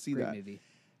need to see Great that. movie.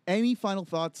 Any final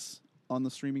thoughts on the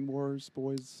streaming wars,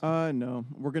 boys? No.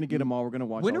 We're going to get them all. We're going to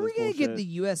watch When all are we this gonna get bullshit. the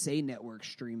USA Network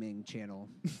streaming channel?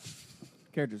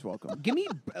 Characters welcome. Give me.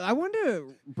 I want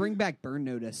to bring back Burn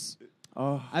Notice.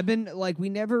 Oh, I've been like, we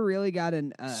never really got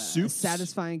a Suits?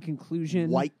 satisfying conclusion.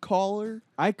 White Collar,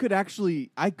 I could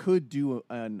do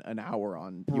an hour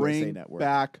on USA bring Network.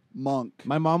 back Monk.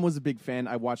 My mom was a big fan.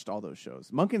 I watched all those shows.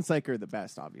 Monk and Psych are the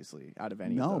best, obviously, out of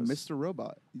any No, of those. Mr.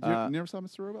 Robot. You never saw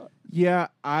Mr. Robot? Yeah,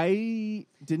 I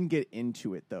didn't get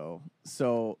into it though.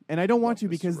 So, and I don't want to Love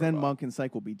Mr. because then Robot. Monk and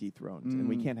Psych will be dethroned, and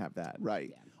we can't have that.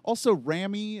 Right. Also,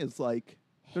 Rami is like,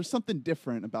 there's something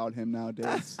different about him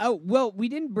nowadays. Oh, well, we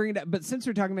didn't bring it up, but since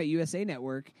we're talking about USA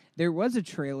Network, there was a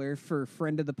trailer for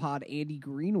friend of the pod, Andy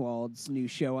Greenwald's new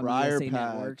show on the USA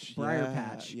Network, Briar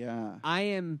Patch. Yeah. I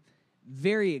am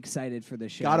very excited for the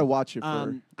show. Gotta watch it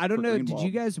for I don't for know. Did Greenwald.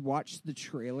 you guys watch the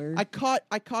trailer? I caught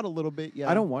a little bit, yeah.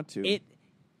 I don't want to.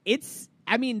 It's.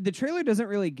 I mean, the trailer doesn't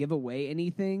really give away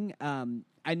anything.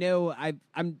 I know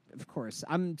I'm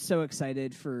so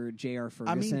excited for J.R. Ferguson.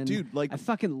 I mean, dude, like I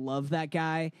fucking love that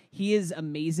guy. He is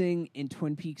amazing in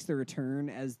Twin Peaks: The Return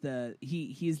as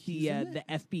he's the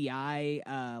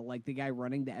FBI, like the guy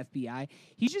running the FBI.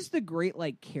 He's just the great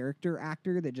like character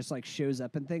actor that just like shows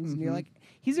up in things, and you're like,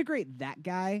 he's a great that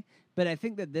guy. But I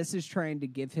think that this is trying to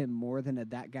give him more than a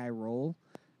that guy role.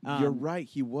 You're right.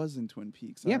 He was in Twin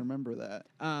Peaks. Yeah. I remember that.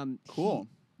 Cool.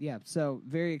 Yeah, so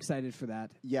very excited for that.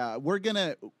 Yeah,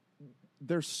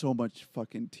 there's so much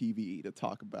fucking TV to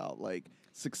talk about, like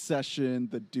Succession,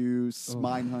 The Deuce,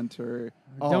 Mindhunter.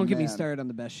 Don't get me man. started on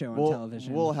the best show on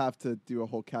television. We'll have to do a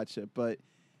whole catch up, but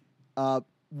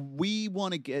we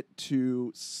want to get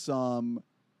to some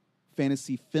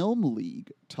Fantasy Film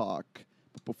League talk.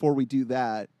 But before we do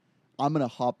that, I'm going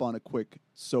to hop on a quick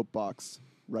soapbox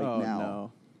now,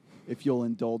 No. if you'll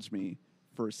indulge me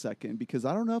for a second, because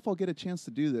I don't know if I'll get a chance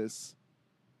to do this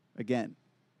again,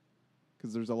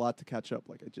 because there's a lot to catch up,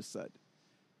 like I just said.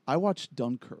 I watched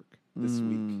Dunkirk this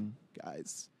week,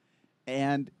 guys.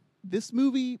 And this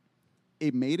movie,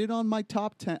 it made it on my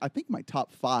top 10, I think my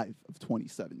top 5 of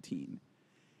 2017.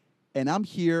 And I'm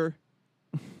here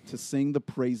to sing the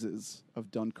praises of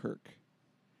Dunkirk.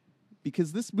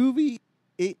 Because this movie,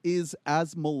 it is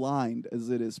as maligned as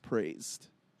it is praised.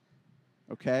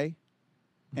 Okay?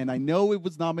 And I know it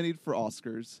was nominated for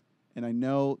Oscars, and I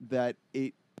know that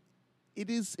it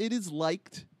is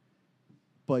liked,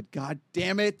 but god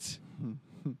damn it,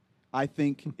 I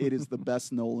think it is the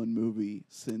best Nolan movie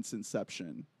since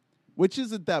Inception, which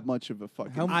isn't that much of a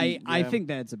fucking. I think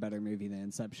that it's a better movie than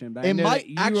Inception, but It I know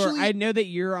might that actually- I know that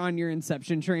you're on your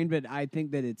Inception train, but I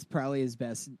think that it's probably his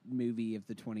best movie of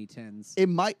the 2010s. It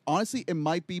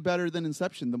might be better than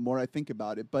Inception the more I think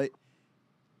about it, but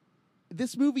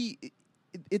this movie,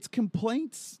 its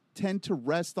complaints tend to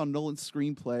rest on Nolan's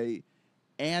screenplay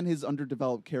and his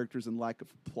underdeveloped characters and lack of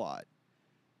plot.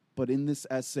 But in this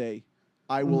essay,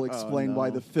 I will explain why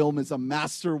no. the film is a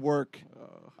masterwork,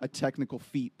 a technical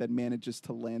feat that manages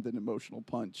to land an emotional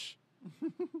punch.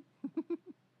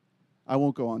 I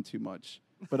won't go on too much,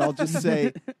 but I'll just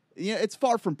say, yeah, it's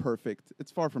far from perfect.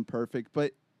 It's far from perfect,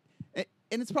 but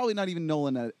and it's probably not even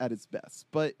Nolan at its best.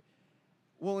 But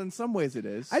Well, in some ways it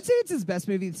is. I'd say it's his best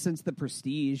movie since The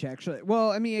Prestige, actually.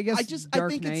 Well, I mean, I guess I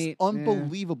Dark think Knight, it's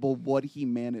unbelievable what he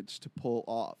managed to pull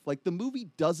off. Like, the movie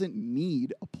doesn't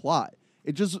need a plot.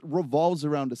 It just revolves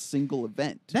around a single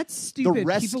event. That's stupid. The People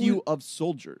rescue who- of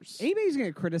soldiers. Anybody who's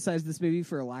going to criticize this movie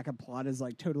for a lack of plot is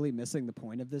like totally missing the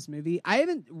point of this movie. I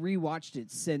haven't rewatched it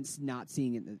since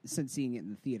seeing it in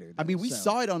the theater. I mean, we so.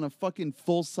 saw it on a fucking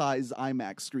full-size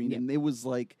IMAX screen, Yeah. and it was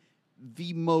like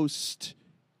the most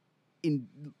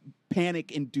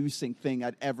panic-inducing thing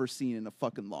I'd ever seen in a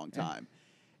fucking long time.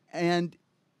 And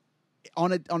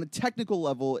on a technical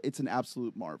level, it's an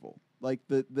absolute marvel. Like,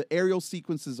 the aerial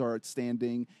sequences are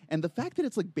outstanding, and the fact that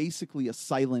it's like basically a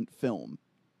silent film,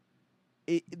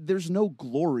 there's no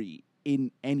glory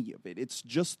in any of it. It's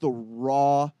just the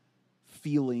raw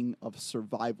feeling of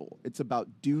survival. It's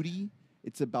about duty.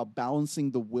 It's about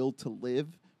balancing the will to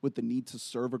live with the need to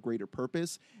serve a greater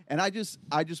purpose. And I just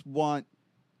want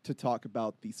to talk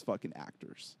about these fucking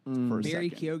actors for a Barry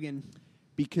second, Keoghan.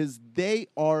 because they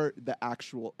are the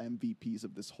actual MVPs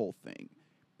of this whole thing.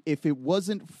 If it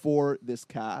wasn't for this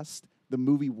cast, the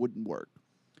movie wouldn't work.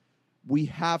 We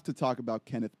have to talk about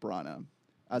Kenneth Branagh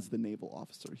as the naval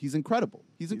officer. He's incredible.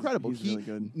 He's incredible. he's really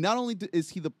good. Not only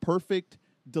is he the perfect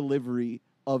delivery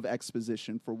of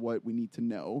exposition for what we need to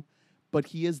know, but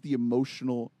he is the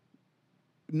emotional,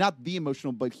 not the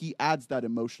emotional, but he adds that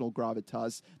emotional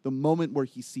gravitas. The moment where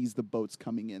he sees the boats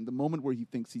coming in, the moment where he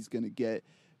thinks he's going to get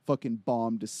fucking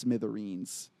bombed to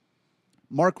smithereens.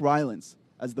 Mark Rylance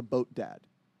as the boat dad.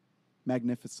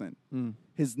 Magnificent.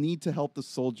 His need to help the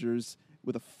soldiers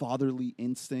with a fatherly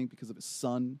instinct because of his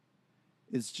son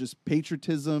is just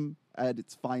patriotism at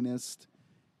its finest.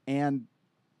 And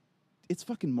it's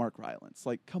fucking Mark Rylance.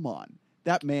 Like, come on.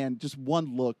 That man, just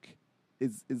one look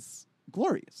is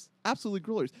glorious. Absolutely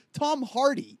glorious. Tom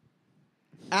Hardy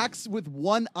acts with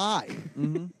one eye.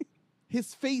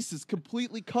 His face is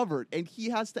completely covered, and he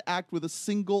has to act with a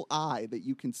single eye that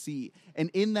you can see. And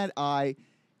in that eye,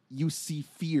 you see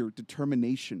fear,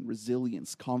 determination,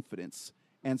 resilience, confidence,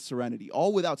 and serenity,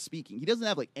 all without speaking. He doesn't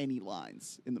have like any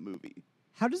lines in the movie.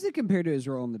 How does it compare to his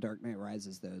role in The Dark Knight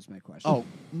Rises, though, is my question. Oh,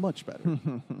 much better.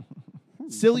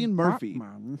 Cillian Murphy,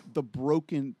 Batman. the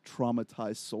broken,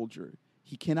 traumatized soldier.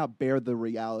 He cannot bear the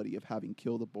reality of having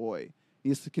killed a boy. He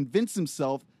has to convince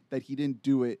himself that he didn't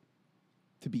do it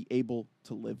to be able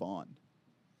to live on.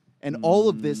 And all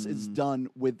of this is done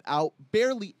without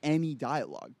barely any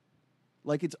dialogue.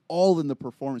 Like, it's all in the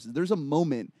performances. There's a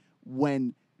moment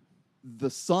when the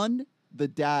son, the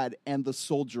dad, and the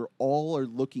soldier all are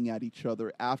looking at each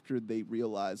other after they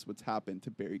realize what's happened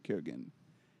to Barry Keoghan.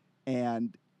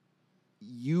 And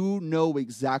you know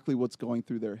exactly what's going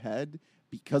through their head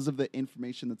because of the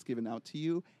information that's given out to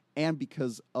you and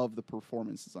because of the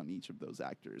performances on each of those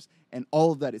actors. And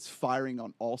all of that is firing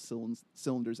on all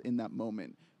cylinders in that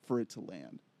moment for it to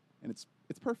land. And it's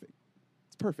perfect.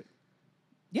 It's perfect.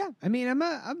 Yeah, I mean,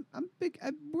 I'm big.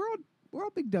 We're all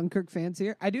big Dunkirk fans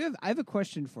here. I have a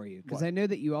question for you because What? I know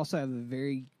that you also have a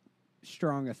very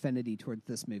strong affinity towards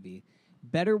this movie.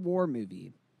 Better war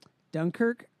movie,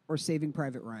 Dunkirk or Saving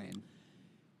Private Ryan?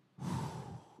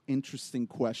 Interesting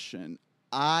question.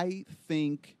 I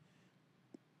think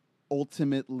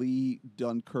ultimately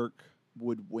Dunkirk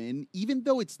would win, even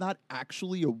though it's not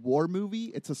actually a war movie,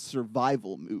 it's a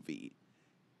survival movie.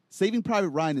 Saving Private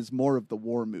Ryan is more of the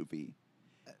war movie.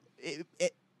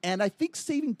 And I think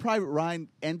Saving Private Ryan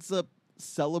ends up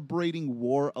celebrating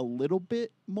war a little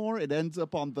bit more. It ends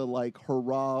up on the like,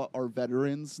 hurrah, our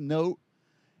veterans note.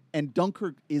 And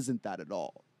Dunkirk isn't that at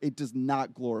all. It does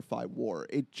not glorify war.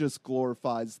 It just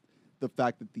glorifies the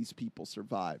fact that these people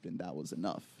survived, and that was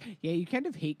enough. Yeah, you kind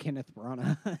of hate Kenneth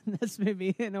Branagh in this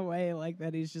movie in a way like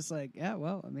that. He's just like, yeah,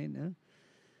 well, I mean,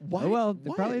 Why? oh, well,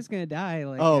 they're Why? probably just going to die.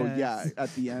 Like, Yeah,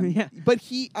 at the end. Yeah. But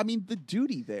the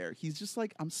duty there, he's just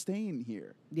like, I'm staying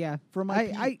here Yeah, for my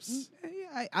peeps.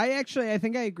 I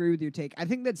think I agree with your take. I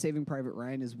think that Saving Private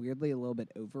Ryan is weirdly a little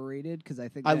bit overrated because I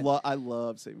think I that,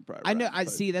 love Saving Private I know. Ryan, I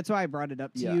but- see. That's why I brought it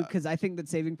up to you Yeah. because I think that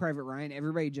Saving Private Ryan,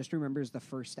 everybody just remembers the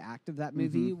first act of that Mm-hmm.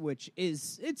 movie, which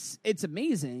is it's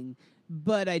amazing.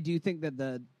 But I do think that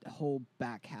the whole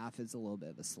back half is a little bit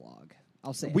of a slog.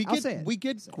 I'll say We it. I'll get say it. we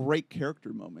get I'll say it. great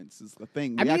character moments is the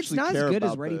thing. I We mean, it's actually not as care good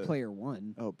as about Ready the- Player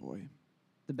One, Oh boy.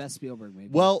 the best Spielberg movie.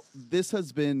 Well, this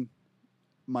has been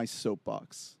my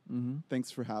soapbox. Mm-hmm. Thanks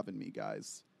for having me,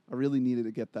 guys. I really needed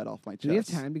to get that off my chest. do we have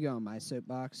time to go on my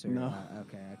soapbox? Or, No.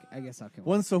 Okay, I guess I'll come.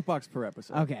 One soapbox per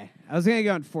episode. Okay, I was gonna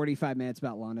go on 45 minutes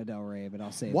about Lana Del Rey, but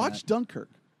I'll save Watch that. Dunkirk.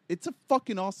 It's a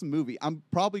fucking awesome movie. I'm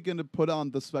probably going to put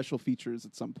on the special features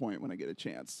at some point when I get a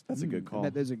chance. That's a good I call.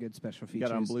 bet those are good special You features.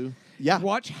 got it on blue. Yeah.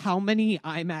 Watch how many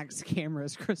IMAX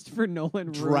cameras Christopher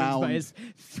Nolan ruins Drowned. by his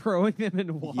throwing them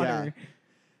in water.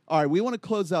 All right, we want to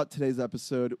close out today's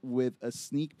episode with a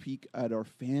sneak peek at our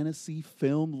fantasy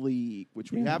film league,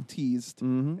 which we Yeah. have teased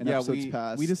Mm-hmm. in episodes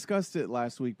past. we discussed it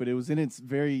last week, but it was in its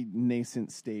very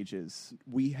nascent stages.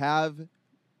 We have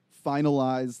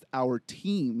finalized our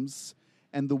teams,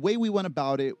 and the way we went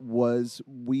about it was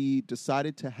we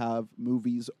decided to have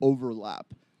movies overlap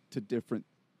to different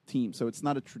teams. So it's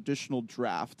not a traditional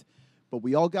draft, but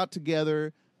we all got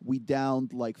together, we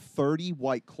downed like 30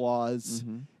 White Claws,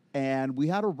 and we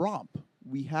had a romp.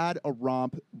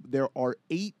 There are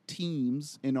 8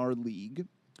 teams in our league,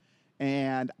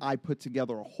 and I put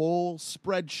together a whole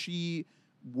spreadsheet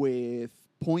with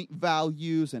point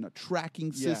values and a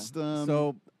tracking system.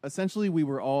 So essentially, we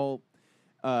were all.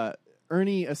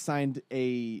 Ernie assigned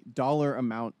a dollar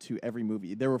amount to every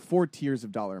movie. There were 4 tiers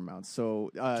of dollar amounts.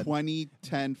 So 20,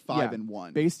 10, 5, yeah, and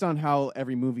 1. based on how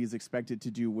every movie is expected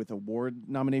to do with award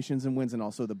nominations and wins, and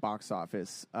also the box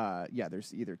office.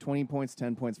 There's either 20 points,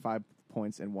 10 points, 5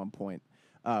 points, and 1 point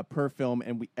per film,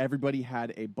 and everybody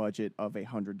had a budget of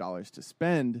 $100 to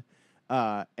spend.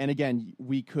 And again,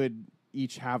 we could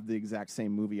each have the exact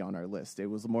same movie on our list. It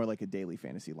was more like a daily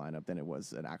fantasy lineup than it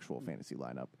was an actual fantasy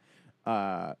lineup.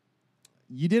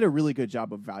 You did a really good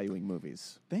job of valuing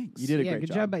movies. Thanks. You did a Yeah, great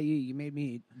good job by you. You made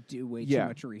me do way too Yeah.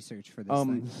 much research for this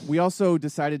thing. We also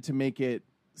decided to make it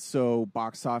so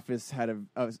box office had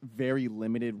a very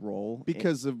limited role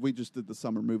Because we just did the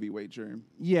summer movie wager.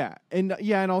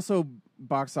 and also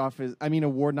box office. I mean,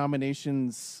 award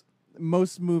nominations.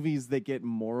 Most movies that get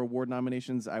more award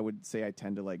nominations, I would say, I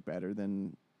tend to like better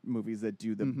than movies that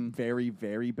do the very,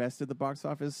 very best at the box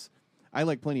office. I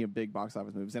like plenty of big box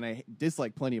office movies, and I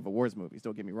dislike plenty of awards movies.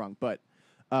 Don't get me wrong, but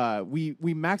we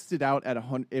maxed it out at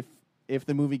 100. If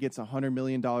the movie gets $100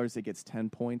 million, it gets 10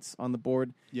 points on the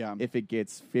board. Yeah. If it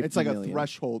gets 50 It's like million, a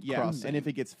threshold yeah, crossing. and if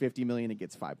it gets 50 million, it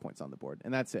gets 5 points on the board,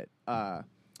 and that's it.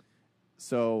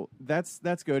 So that's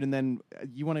good. And then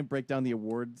you want to break down the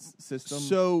awards system?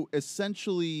 So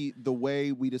essentially, the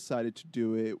way we decided to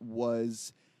do it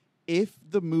was if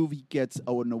the movie gets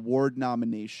an award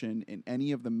nomination in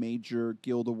any of the major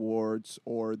Guild Awards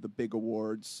or the big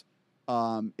awards,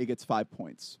 it gets 5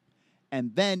 points.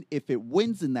 And then if it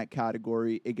wins in that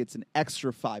category, it gets an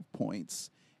extra 5 points,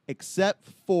 except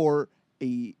for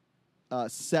a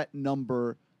set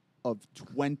number of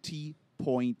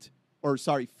 15-point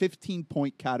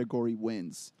category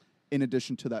wins in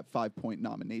addition to that 5-point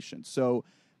nomination. So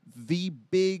the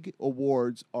big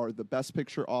awards are the Best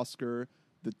Picture Oscar,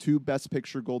 the 2 Best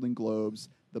Picture Golden Globes,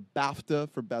 the BAFTA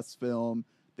for Best Film,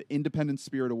 the Independent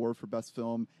Spirit Award for Best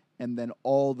Film, and then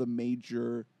all the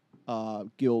major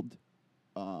Guild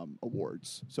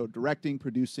awards. So directing,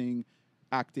 producing,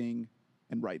 acting,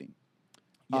 and writing.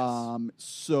 Yes.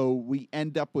 So we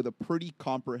end up with a pretty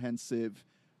comprehensive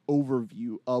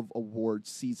overview of awards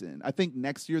season. I think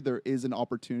next year there is an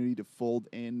opportunity to fold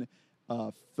in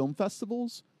film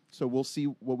festivals. So we'll see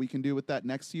what we can do with that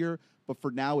next year. But for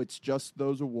now, it's just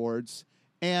those awards.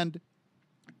 And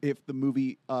if the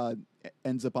movie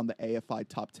ends up on the AFI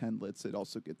top 10 lists, it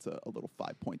also gets a little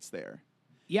 5 points there.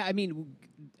 Yeah, I mean,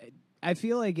 I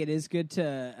feel like it is good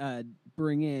to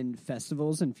bring in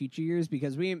festivals in future years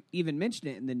because we even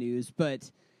mentioned it in the news. But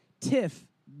TIFF,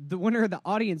 the winner of the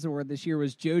Audience Award this year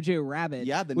was Jojo Rabbit,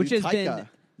 Yeah, the which new has Taika. been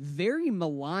very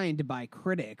maligned by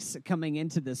critics coming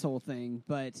into this whole thing.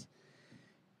 But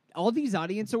all these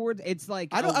Audience Awards, it's like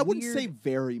I wouldn't weird- say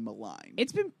very maligned.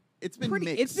 it's been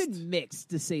mixed. It's been mixed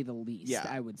to say the least. Yeah.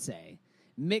 I would say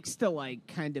mixed to like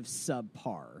kind of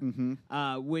subpar,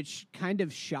 which kind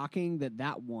of shocking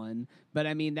that won. But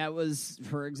I mean, that was,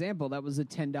 for example, that was a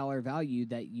 $10 value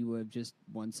that you would have just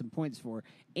won some points for.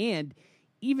 And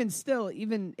even still,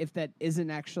 even if that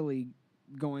isn't actually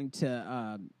going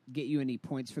to get you any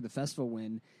points for the festival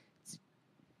win, it's a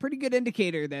pretty good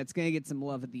indicator that it's going to get some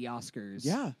love at the Oscars.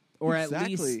 Yeah. Or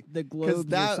exactly. at least the 'Cause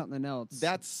Globes or something else.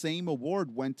 That same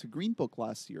award went to Green Book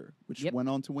last year, which Yep. went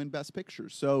on to win Best Picture.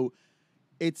 So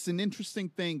it's an interesting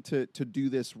thing to do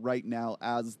this right now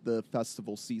as the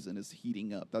festival season is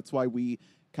heating up. That's why we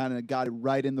kind of got it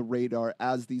right in the radar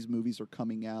as these movies are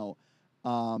coming out.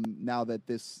 Now that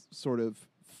this sort of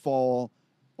fall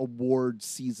award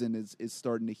season is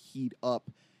starting to heat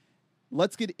up.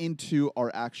 Let's get into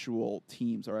our actual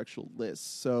teams, our actual lists.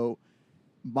 So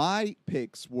my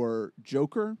picks were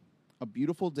Joker, A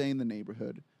Beautiful Day in the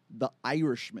Neighborhood, The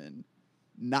Irishman,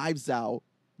 Knives Out,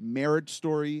 Marriage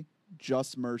Story,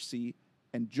 Just Mercy,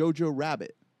 and Jojo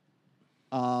Rabbit.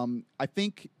 I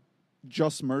think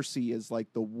Just Mercy is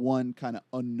like the one kind of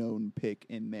unknown pick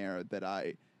in there that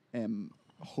I am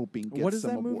hoping gets What is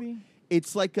some that award. movie?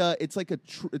 It's like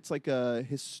a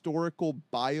historical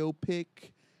biopic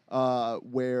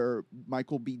where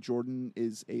Michael B. Jordan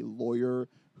is a lawyer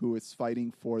who is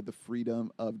fighting for the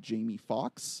freedom of Jamie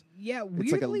Foxx. Yeah, weirdly,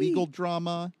 It's like a legal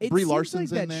drama. It Brie seems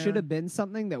Larson's like in that there. should have been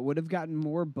something that would have gotten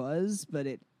more buzz, but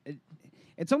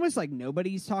it's almost like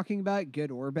nobody's talking about it, good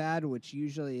or bad, which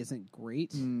usually isn't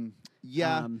great.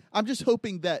 Yeah, Um, I'm just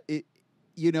hoping that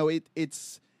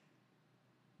it's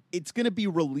going to be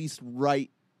released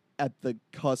right at the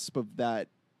cusp of that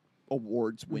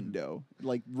awards window,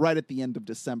 like right at the end of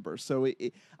December. So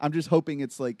I'm just hoping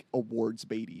it's like awards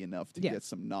baity enough to Yeah. get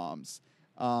some noms.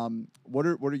 What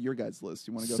are your guys' lists?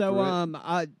 You want to go So,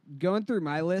 through it? going through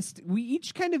my list, we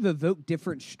each kind of evoke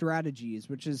different strategies,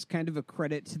 which is kind of a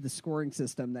credit to the scoring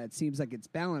system that seems like it's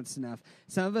balanced enough.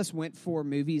 Some of us went for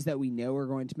movies that we know are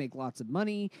going to make lots of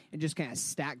money and just kind of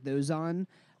stack those on.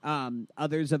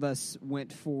 Others of us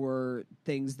went for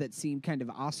things that seemed kind of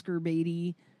Oscar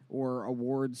baity or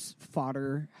awards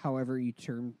fodder, however you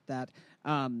term that.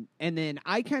 And then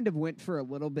I kind of went for a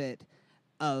little bit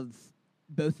of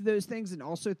both of those things and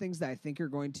also things that I think are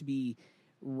going to be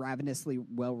ravenously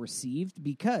well received,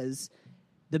 because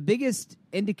the biggest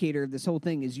indicator of this whole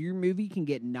thing is your movie can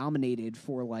get nominated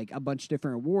for like a bunch of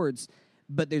different awards,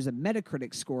 but there's a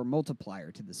Metacritic score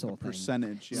multiplier to this whole thing.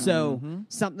 Percentage. Yeah. So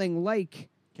something like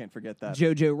Can't forget that.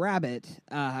 Jojo Rabbit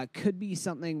could be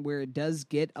something where it does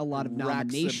get a lot of Racks them,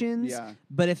 nominations, yeah.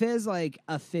 but if it is like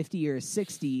a 50 or a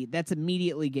 60, that's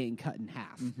immediately getting cut in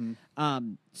half.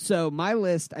 So my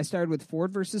list, I started with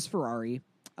Ford versus Ferrari.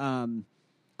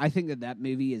 I think that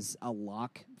movie is a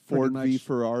lock. pretty Ford v much.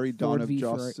 Ferrari, Dawn Ford of v.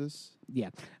 Ferrari. Justice. Yeah.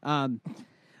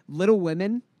 Little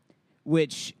Women,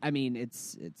 which, I mean,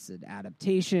 it's an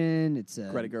adaptation. It's a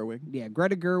Greta Gerwig. Yeah,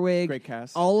 Greta Gerwig. Great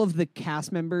cast. All of the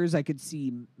cast members, I could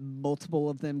see multiple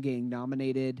of them getting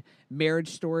nominated. Marriage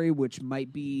Story, which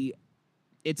might be,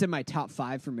 it's in my top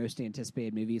 5 for most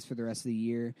anticipated movies for the rest of the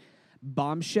year.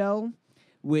 Bombshell,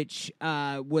 which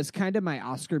was kind of my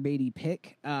Oscar baity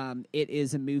pick. It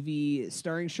is a movie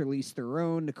starring Charlize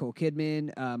Theron, Nicole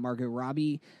Kidman, Margot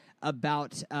Robbie,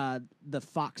 about the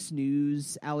Fox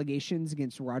News allegations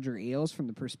against Roger Ailes from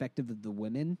the perspective of the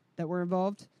women that were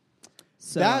involved.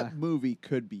 So That movie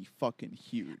could be fucking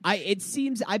huge. it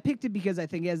seems I picked it because I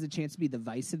think it has a chance to be the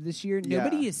Vice of this year. Yeah.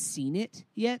 Nobody has seen it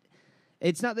yet.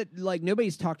 It's not that like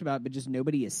nobody's talked about it, but just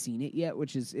nobody has seen it yet,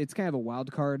 which is it's kind of a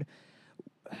wild card.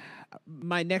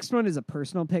 My next one is a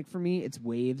personal pick for me. It's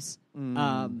Waves.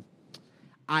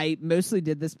 I mostly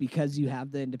did this because you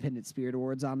have the Independent Spirit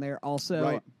Awards on there.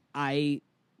 Also, Right.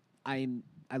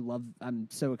 I'm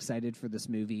so excited for this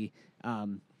movie.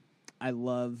 I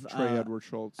love Trey Edward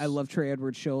Schultz. I love Trey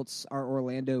Edward Schultz, our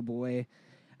Orlando boy.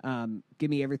 Give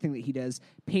me everything that he does.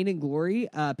 Pain and Glory,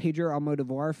 Pedro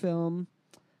Almodovar film,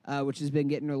 which has been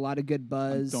getting a lot of good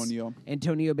buzz.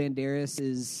 Antonio Banderas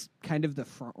is kind of the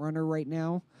front runner right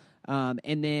now.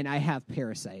 And then I have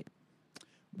Parasite,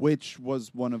 which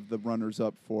was one of the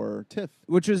runners-up for TIFF.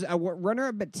 which was a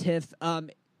runner-up at TIFF.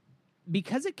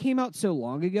 Because it came out so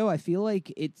long ago, I feel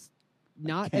like it's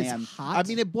not as hot. I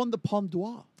mean, it won the Palme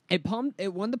d'Or. It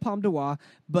won the Palme d'Or,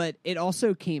 but it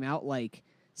also came out like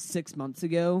 6 months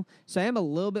ago. So I am a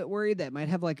little bit worried that it might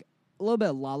have like a little bit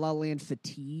of La La Land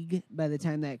fatigue by the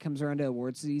time that comes around to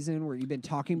awards season, where you've been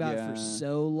talking about it for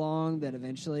so long that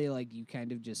eventually like you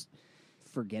kind of just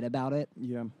forget about it.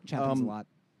 Yeah. Which happens a lot.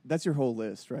 That's your whole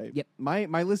list, right? Yep.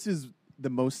 My list is the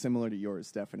most similar to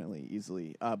yours, definitely,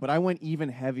 easily. But I went even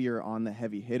heavier on the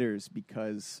heavy hitters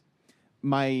because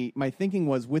my thinking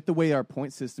was, with the way our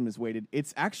point system is weighted,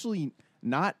 it's actually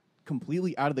not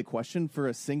completely out of the question for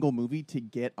a single movie to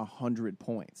get 100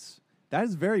 points. That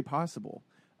is very possible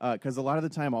because a lot of the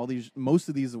time, most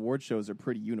of these award shows are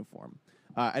pretty uniform.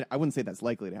 I wouldn't say that's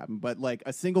likely to happen, but like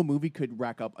a single movie could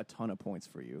rack up a ton of points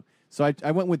for you. So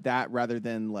I went with that rather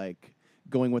than like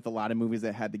going with a lot of movies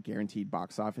that had the guaranteed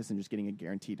box office and just getting a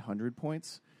guaranteed 100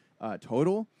 points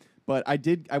total. But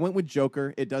I went with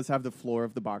Joker. It does have the floor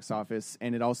of the box office,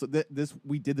 and it also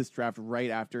we did this draft right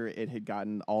after it had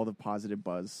gotten all the positive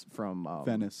buzz from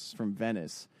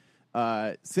Venice.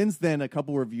 Since then, a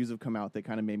couple reviews have come out that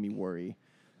kind of made me worry.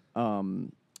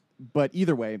 But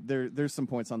either way, there's some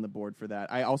points on the board for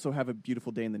that. I also have A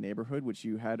Beautiful Day in the Neighborhood, which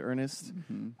you had, Ernest.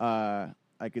 Mm-hmm.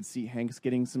 I could see Hanks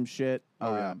getting some shit.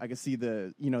 Yeah. I could see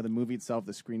the movie itself,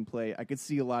 the screenplay. I could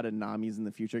see a lot of nominees in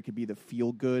the future. It could be the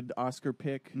feel-good Oscar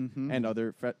pick and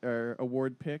other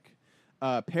award pick.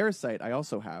 Parasite, I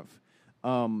also have.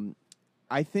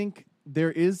 I think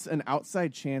there is an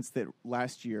outside chance that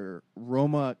last year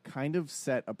Roma kind of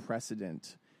set a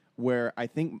precedent where I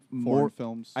think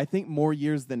more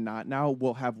years than not now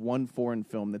we'll have one foreign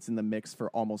film that's in the mix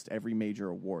for almost every major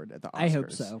award at the Oscars. I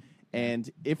hope so. And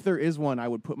if there is one, I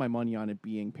would put my money on it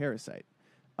being Parasite.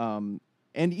 And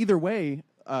either way,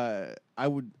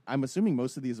 I'm assuming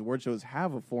most of these award shows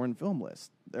have a foreign film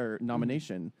list or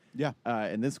nomination. Yeah.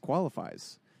 And this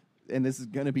qualifies. And this is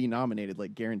going to be nominated,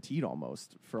 like guaranteed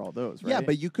almost for all those, right? Yeah,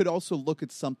 but you could also look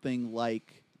at something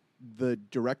like the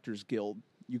Directors Guild.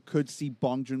 You could see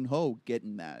Bong Joon-ho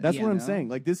getting that. That's what I'm saying.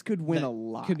 Like, this could win That a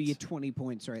lot. Could be 20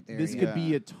 points right there. This could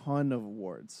be a ton of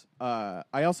awards. I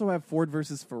also have Ford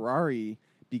versus Ferrari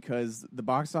because the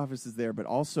box office is there, but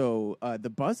also the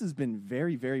buzz has been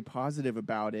very, very positive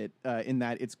about it in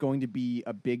that it's going to be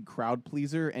a big crowd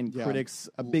pleaser and critics...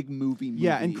 A big movie.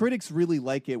 Yeah, and critics really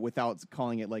like it without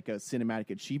calling it like a cinematic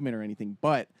achievement or anything,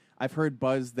 but I've heard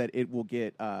buzz that it will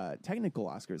get technical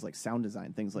Oscars, like sound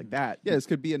design, things like that. Yeah, this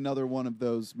could be another one of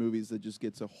those movies that just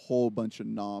gets a whole bunch of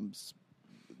noms.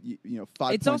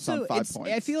 5 it's points also, on 5 points.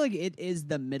 I feel like it is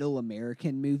the middle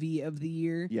American movie of the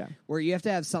year. Yeah. Where you have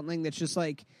to have something that's just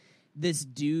like this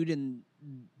dude in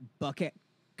bucket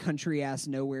country ass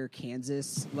nowhere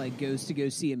Kansas like goes to go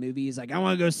see a movie. He's like, I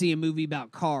want to go see a movie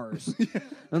about cars.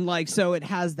 And like, so it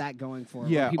has that going for it.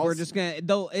 Yeah, people are just gonna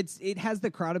it has the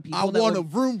crowd of people. I want a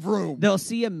vroom vroom. They'll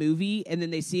see a movie and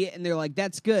then they see it and they're like,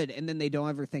 that's good, and then they don't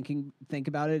ever think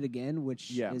about it again,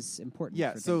 which is important.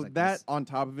 Yeah, for so things like that this. on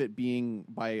top of it being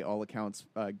by all accounts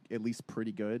at least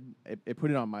pretty good, it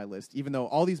put it on my list. Even though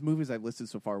all these movies I've listed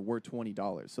so far were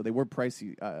 $20, so they were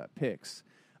pricey picks.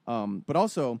 But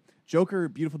also, Joker,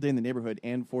 Beautiful Day in the Neighborhood,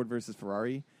 and Ford versus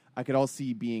Ferrari, I could all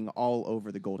see being all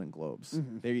over the Golden Globes.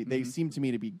 They seem to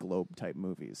me to be Globe type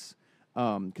movies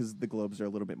because the Globes are a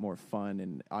little bit more fun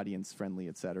and audience friendly,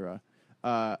 etc.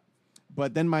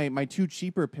 But then my two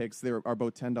cheaper picks, they are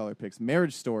both $10 picks.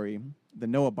 Marriage Story, the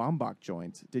Noah Baumbach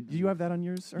joint. Did you have that on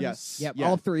yours, Ernest? Yes. Yep, Yeah.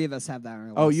 all three of us have that on our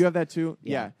list. Oh, you have that too?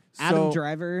 Yeah. Adam So-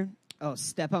 Driver. Oh,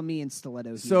 Step on Me and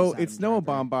Stiletto. So it's Noah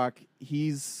Baumbach.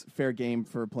 He's fair game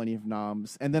for plenty of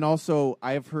noms. And then also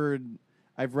I've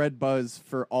read buzz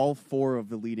for all four of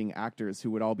the leading actors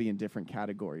who would all be in different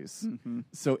categories.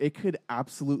 So it could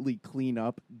absolutely clean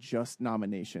up just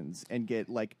nominations and get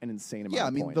like an insane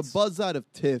amount of points. The buzz out of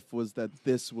TIFF was that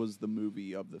this was the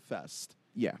movie of the fest.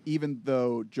 Yeah. Even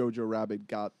though Jojo Rabbit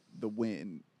got the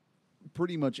win,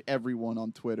 pretty much everyone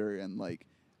on Twitter and like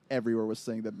everywhere was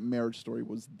saying that Marriage Story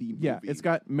was the movie. Yeah, it's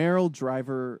got Meryl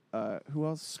Driver, who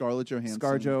else? Scarlett Johansson,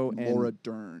 ScarJo, and Laura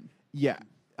Dern. Yeah.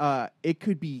 it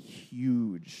could be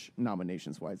huge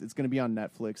nominations wise. It's going to be on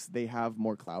Netflix. They have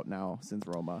more clout now since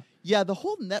Roma. Yeah, the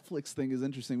whole Netflix thing is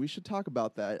interesting. We should talk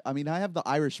about that. I mean, I have The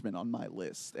Irishman on my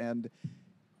list, and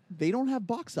they don't have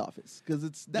box office because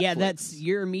it's Netflix. Yeah,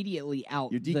 you're immediately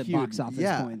out You're the DQ'd. box office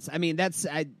Yeah. points. I mean,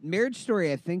 Marriage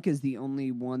Story. I think is the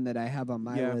only one that I have on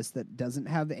my Yeah. list that doesn't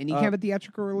have any kind of a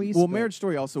theatrical release. Well, but- Marriage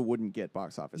Story also wouldn't get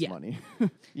box office Yeah. money.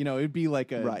 It'd be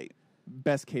like a Right.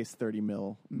 best case 30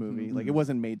 mil movie. Like it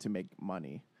wasn't made to make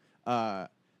money.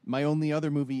 My only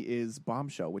other movie is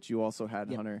Bombshell, which you also had,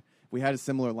 Yep. Hunter. We had a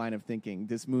similar line of thinking.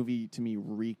 This movie to me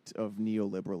reeked of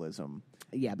neoliberalism.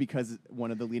 Yeah, Because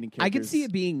one of the leading characters. I could see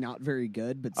it being not very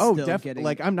good, but Oh, still definitely. getting.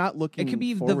 Like I'm not looking. it could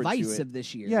be the forward to Vice it. of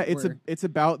this year. Yeah, where- it's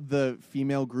about the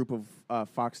female group of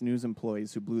Fox News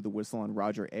employees who blew the whistle on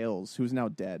Roger Ailes, who's now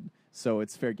dead. So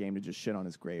it's fair game to just shit on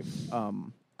his grave.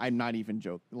 I'm not even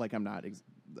I'm not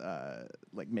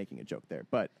like making a joke there,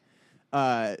 but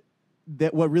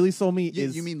that what really sold me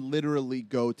is You mean literally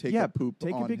go take a poop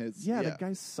on his? Yeah, that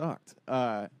guy sucked.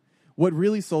 What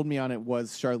really sold me on it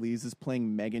was Charlize is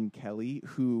playing Megyn Kelly,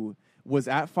 who was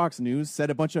at Fox News, said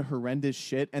a bunch of horrendous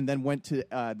shit, and then went to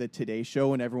the Today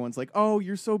Show, and everyone's like, "Oh,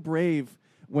 you're so brave."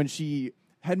 When she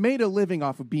had made a living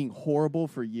off of being horrible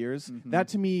for years, that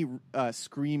to me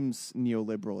screams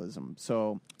neoliberalism.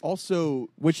 So, Also,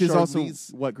 which is also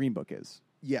Charlize- what Green Book is.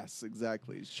 Yes,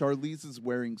 exactly. Charlize is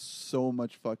wearing so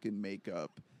much fucking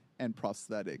makeup and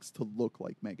prosthetics to look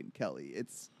like Megyn Kelly.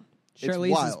 It's Charlize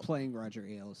is wild. playing Roger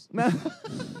Ailes.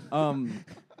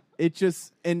 It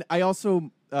just, and I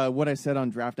also, what I said on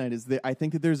draft night is that I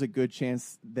think that there's a good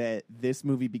chance that this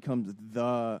movie becomes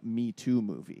the Me Too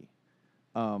movie.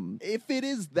 If it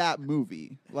is that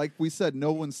movie, like we said,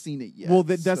 no one's seen it yet. Well,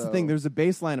 that's the so- thing. There's a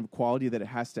baseline of quality that it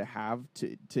has to have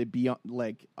to be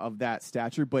like of that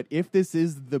stature. But if this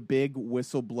is the big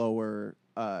whistleblower,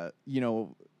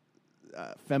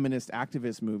 feminist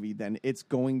activist movie, then it's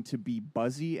going to be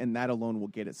buzzy, and that alone will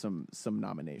get it some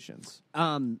nominations.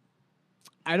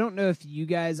 I don't know if you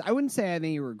guys. I wouldn't say I have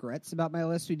any regrets about my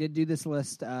list. We did do this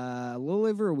list a little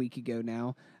over a week ago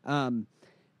now.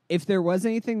 If there was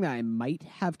anything that I might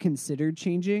have considered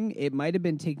changing, it might have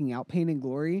been taking out Pain and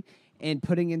Glory and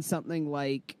putting in something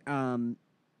like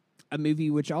a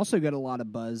movie which also got a lot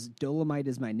of buzz, Dolomite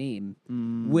Is My Name,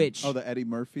 which the Eddie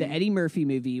Murphy. the Eddie Murphy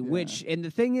movie, which, and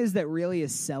the thing is that really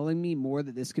is selling me more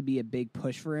that this could be a big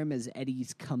push for him as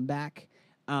Eddie's comeback,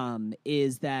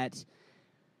 is that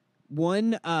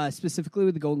one, specifically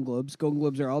with the Golden Globes. Golden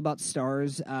Globes are all about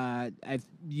stars.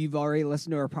 You've already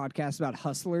listened to our podcast about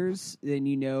Hustlers, then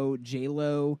you know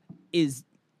J-Lo is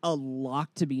a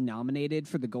lock to be nominated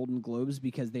for the Golden Globes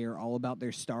because they are all about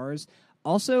their stars.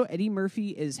 Also, Eddie Murphy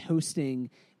is hosting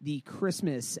the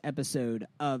Christmas episode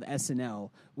of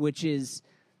SNL, which is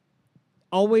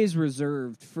always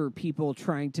reserved for people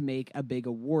trying to make a big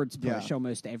awards push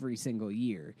almost every single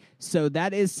year. So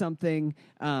that is something.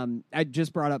 I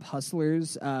just brought up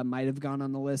Hustlers, might have gone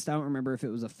on the list. I don't remember if it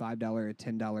was a $5 or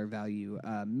 $10 value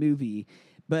movie.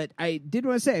 But I did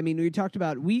want to say, I mean,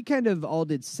 we kind of all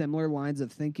did similar lines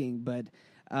of thinking, but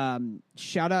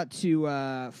shout out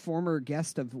to former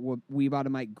guest of We Bought a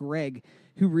Mic, Greg,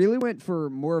 who really went for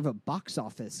more of a box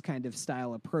office kind of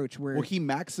style approach where he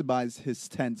maximized his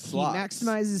 10 slots. he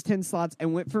maximizes 10 slots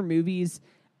and went for movies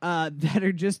that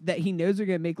are just that he knows are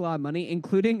going to make a lot of money,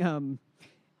 including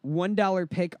 $1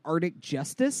 pick Arctic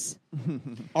Justice.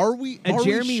 Are we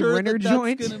Jeremy sure Renner that's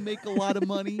joint? going to make a lot of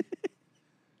money?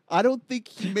 I don't think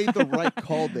he made the right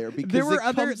call there because There were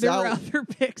it comes were out, other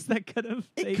picks that could have.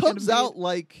 it comes out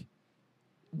like,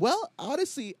 well,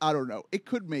 honestly, I don't know. It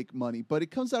could make money, but it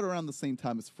comes out around the same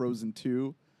time as Frozen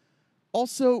 2.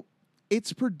 Also,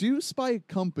 it's produced by a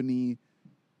company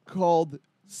called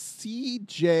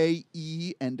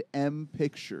CJE and M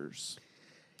Pictures.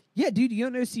 Yeah, dude, you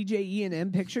don't know CJE and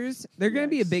M Pictures? They're going to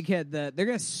be a Yikes. big hit. They're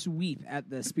going to sweep at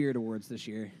the Spirit Awards this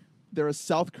year. They're a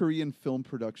South Korean film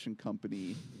production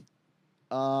company.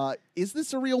 Is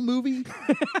this a real movie?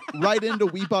 Write into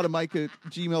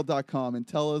weboughamic@gmail.com and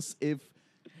tell us if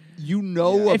you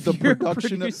know of If the you're a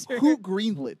production of producer. who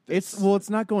greenlit this. It's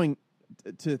not going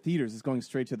to theaters. It's going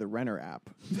straight to the Renner app.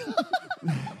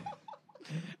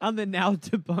 On the now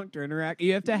debunked Interact,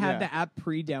 you have to have Yeah. the app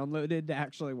pre-downloaded to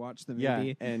actually watch the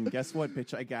movie. And guess what,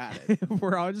 bitch? I got it.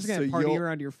 We're all just going to So party you'll-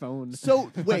 around your phone. So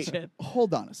wait, Shit.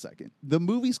 hold on a second. The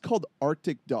movie's called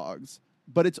Arctic Dogs,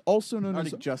 but it's also known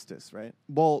Arctic as Justice, right?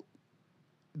 well.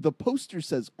 The poster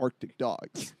says Arctic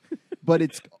Dogs, but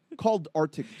it's called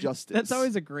Arctic Justice. That's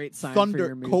always a great sign for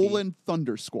your movie.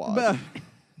 Thunder Squad.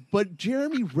 But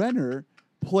Jeremy Renner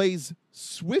plays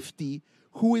Swifty,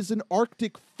 who is an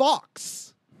Arctic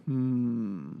fox.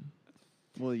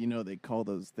 Well, they call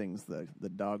those things the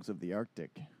dogs of the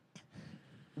Arctic.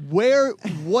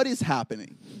 What is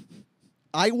happening?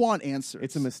 I want answers.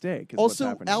 It's a mistake. Is what's Also,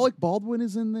 happening. Alec Baldwin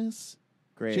is in this.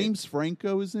 Great. James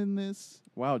Franco is in this.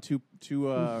 Wow, two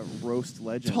roast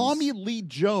legends. Tommy Lee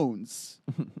Jones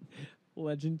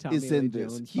Legend Tommy is in Lee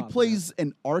this. Jones He popping plays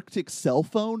an Arctic cell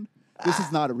phone. This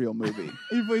is not a real movie.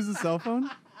 He plays a cell phone?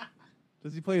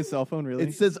 Does he play a cell phone, really?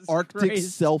 It says Arctic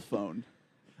Christ. cell phone.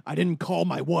 I didn't call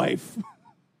my wife.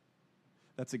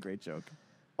 That's a great joke.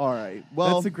 All right.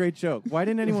 Well, That's a great joke. Why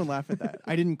didn't anyone laugh at that?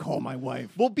 I didn't call my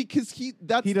wife. well, because he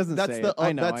doesn't say the it.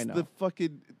 I know, that's I know. the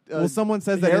fucking Well, someone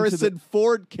says that into Harrison the-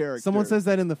 Ford character. Someone says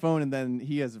that in the phone, and then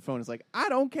he has a phone. It's like, I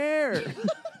don't care.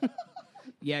 up.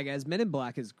 Yeah, guys, Men in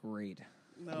Black is great.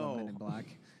 I love No. Men in Black.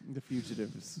 The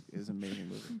Fugitive is an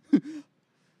amazing movie.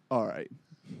 All right.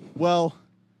 Well,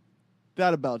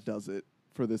 that about does it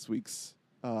for this week's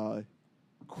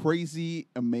crazy,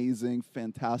 amazing,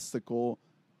 fantastical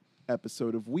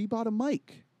episode of We Bought a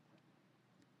Mic.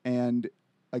 And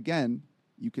again,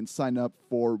 you can sign up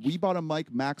for We Bought a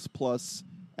Mic Max Plus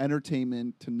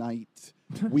entertainment tonight,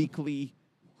 weekly,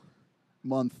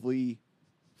 monthly,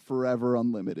 forever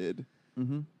unlimited.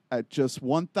 Mm-hmm. At just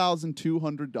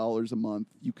 $1,200 a month,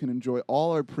 you can enjoy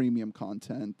all our premium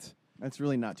content. That's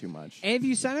really not too much. And if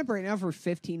you sign up right now for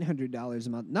 $1,500 a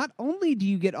month, not only do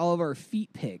you get all of our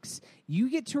feet pics, you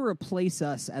get to replace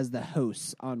us as the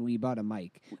hosts on We Bought a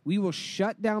Mic. We will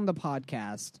shut down the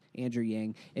podcast, Andrew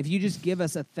Yang, if you just give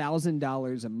us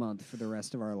 $1,000 a month for the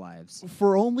rest of our lives.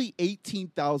 For only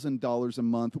 $18,000 a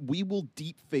month, we will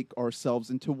deep fake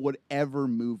ourselves into whatever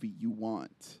movie you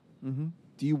want. Mm-hmm.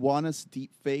 Do you want us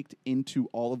deep faked into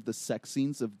all of the sex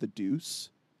scenes of The Deuce?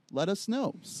 Let us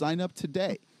know. Sign up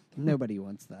today. Nobody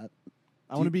wants that.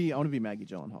 I want to be Maggie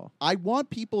Gyllenhaal. I want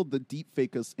people to deep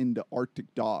fake us into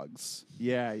Arctic dogs.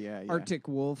 Yeah, yeah, yeah. Arctic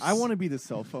Wolves. I want to be the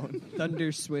cell phone.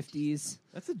 Thunder Swifties.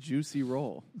 That's a juicy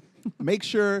role. Make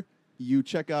sure you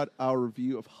check out our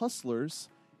review of Hustlers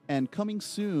and coming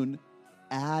soon,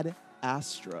 Ad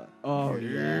Astra. Oh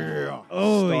yeah.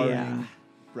 Oh, starring yeah.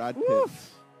 Brad Pitt.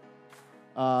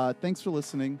 Thanks for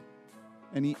listening.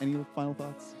 Any final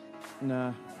thoughts?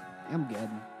 Nah. I'm good.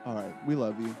 All right. We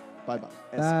love you. Bye-bye.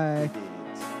 Bye.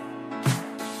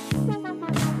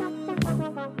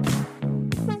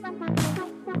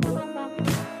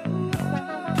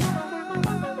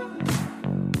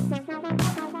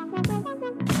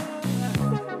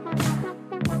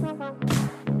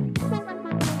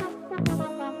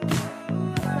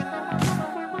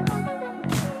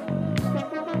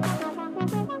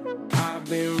 I've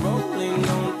been rolling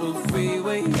on the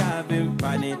freeway, I've been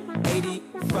riding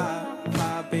 85.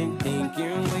 I've been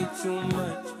thinking way too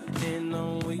much, and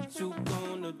I'm way too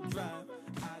gonna drive.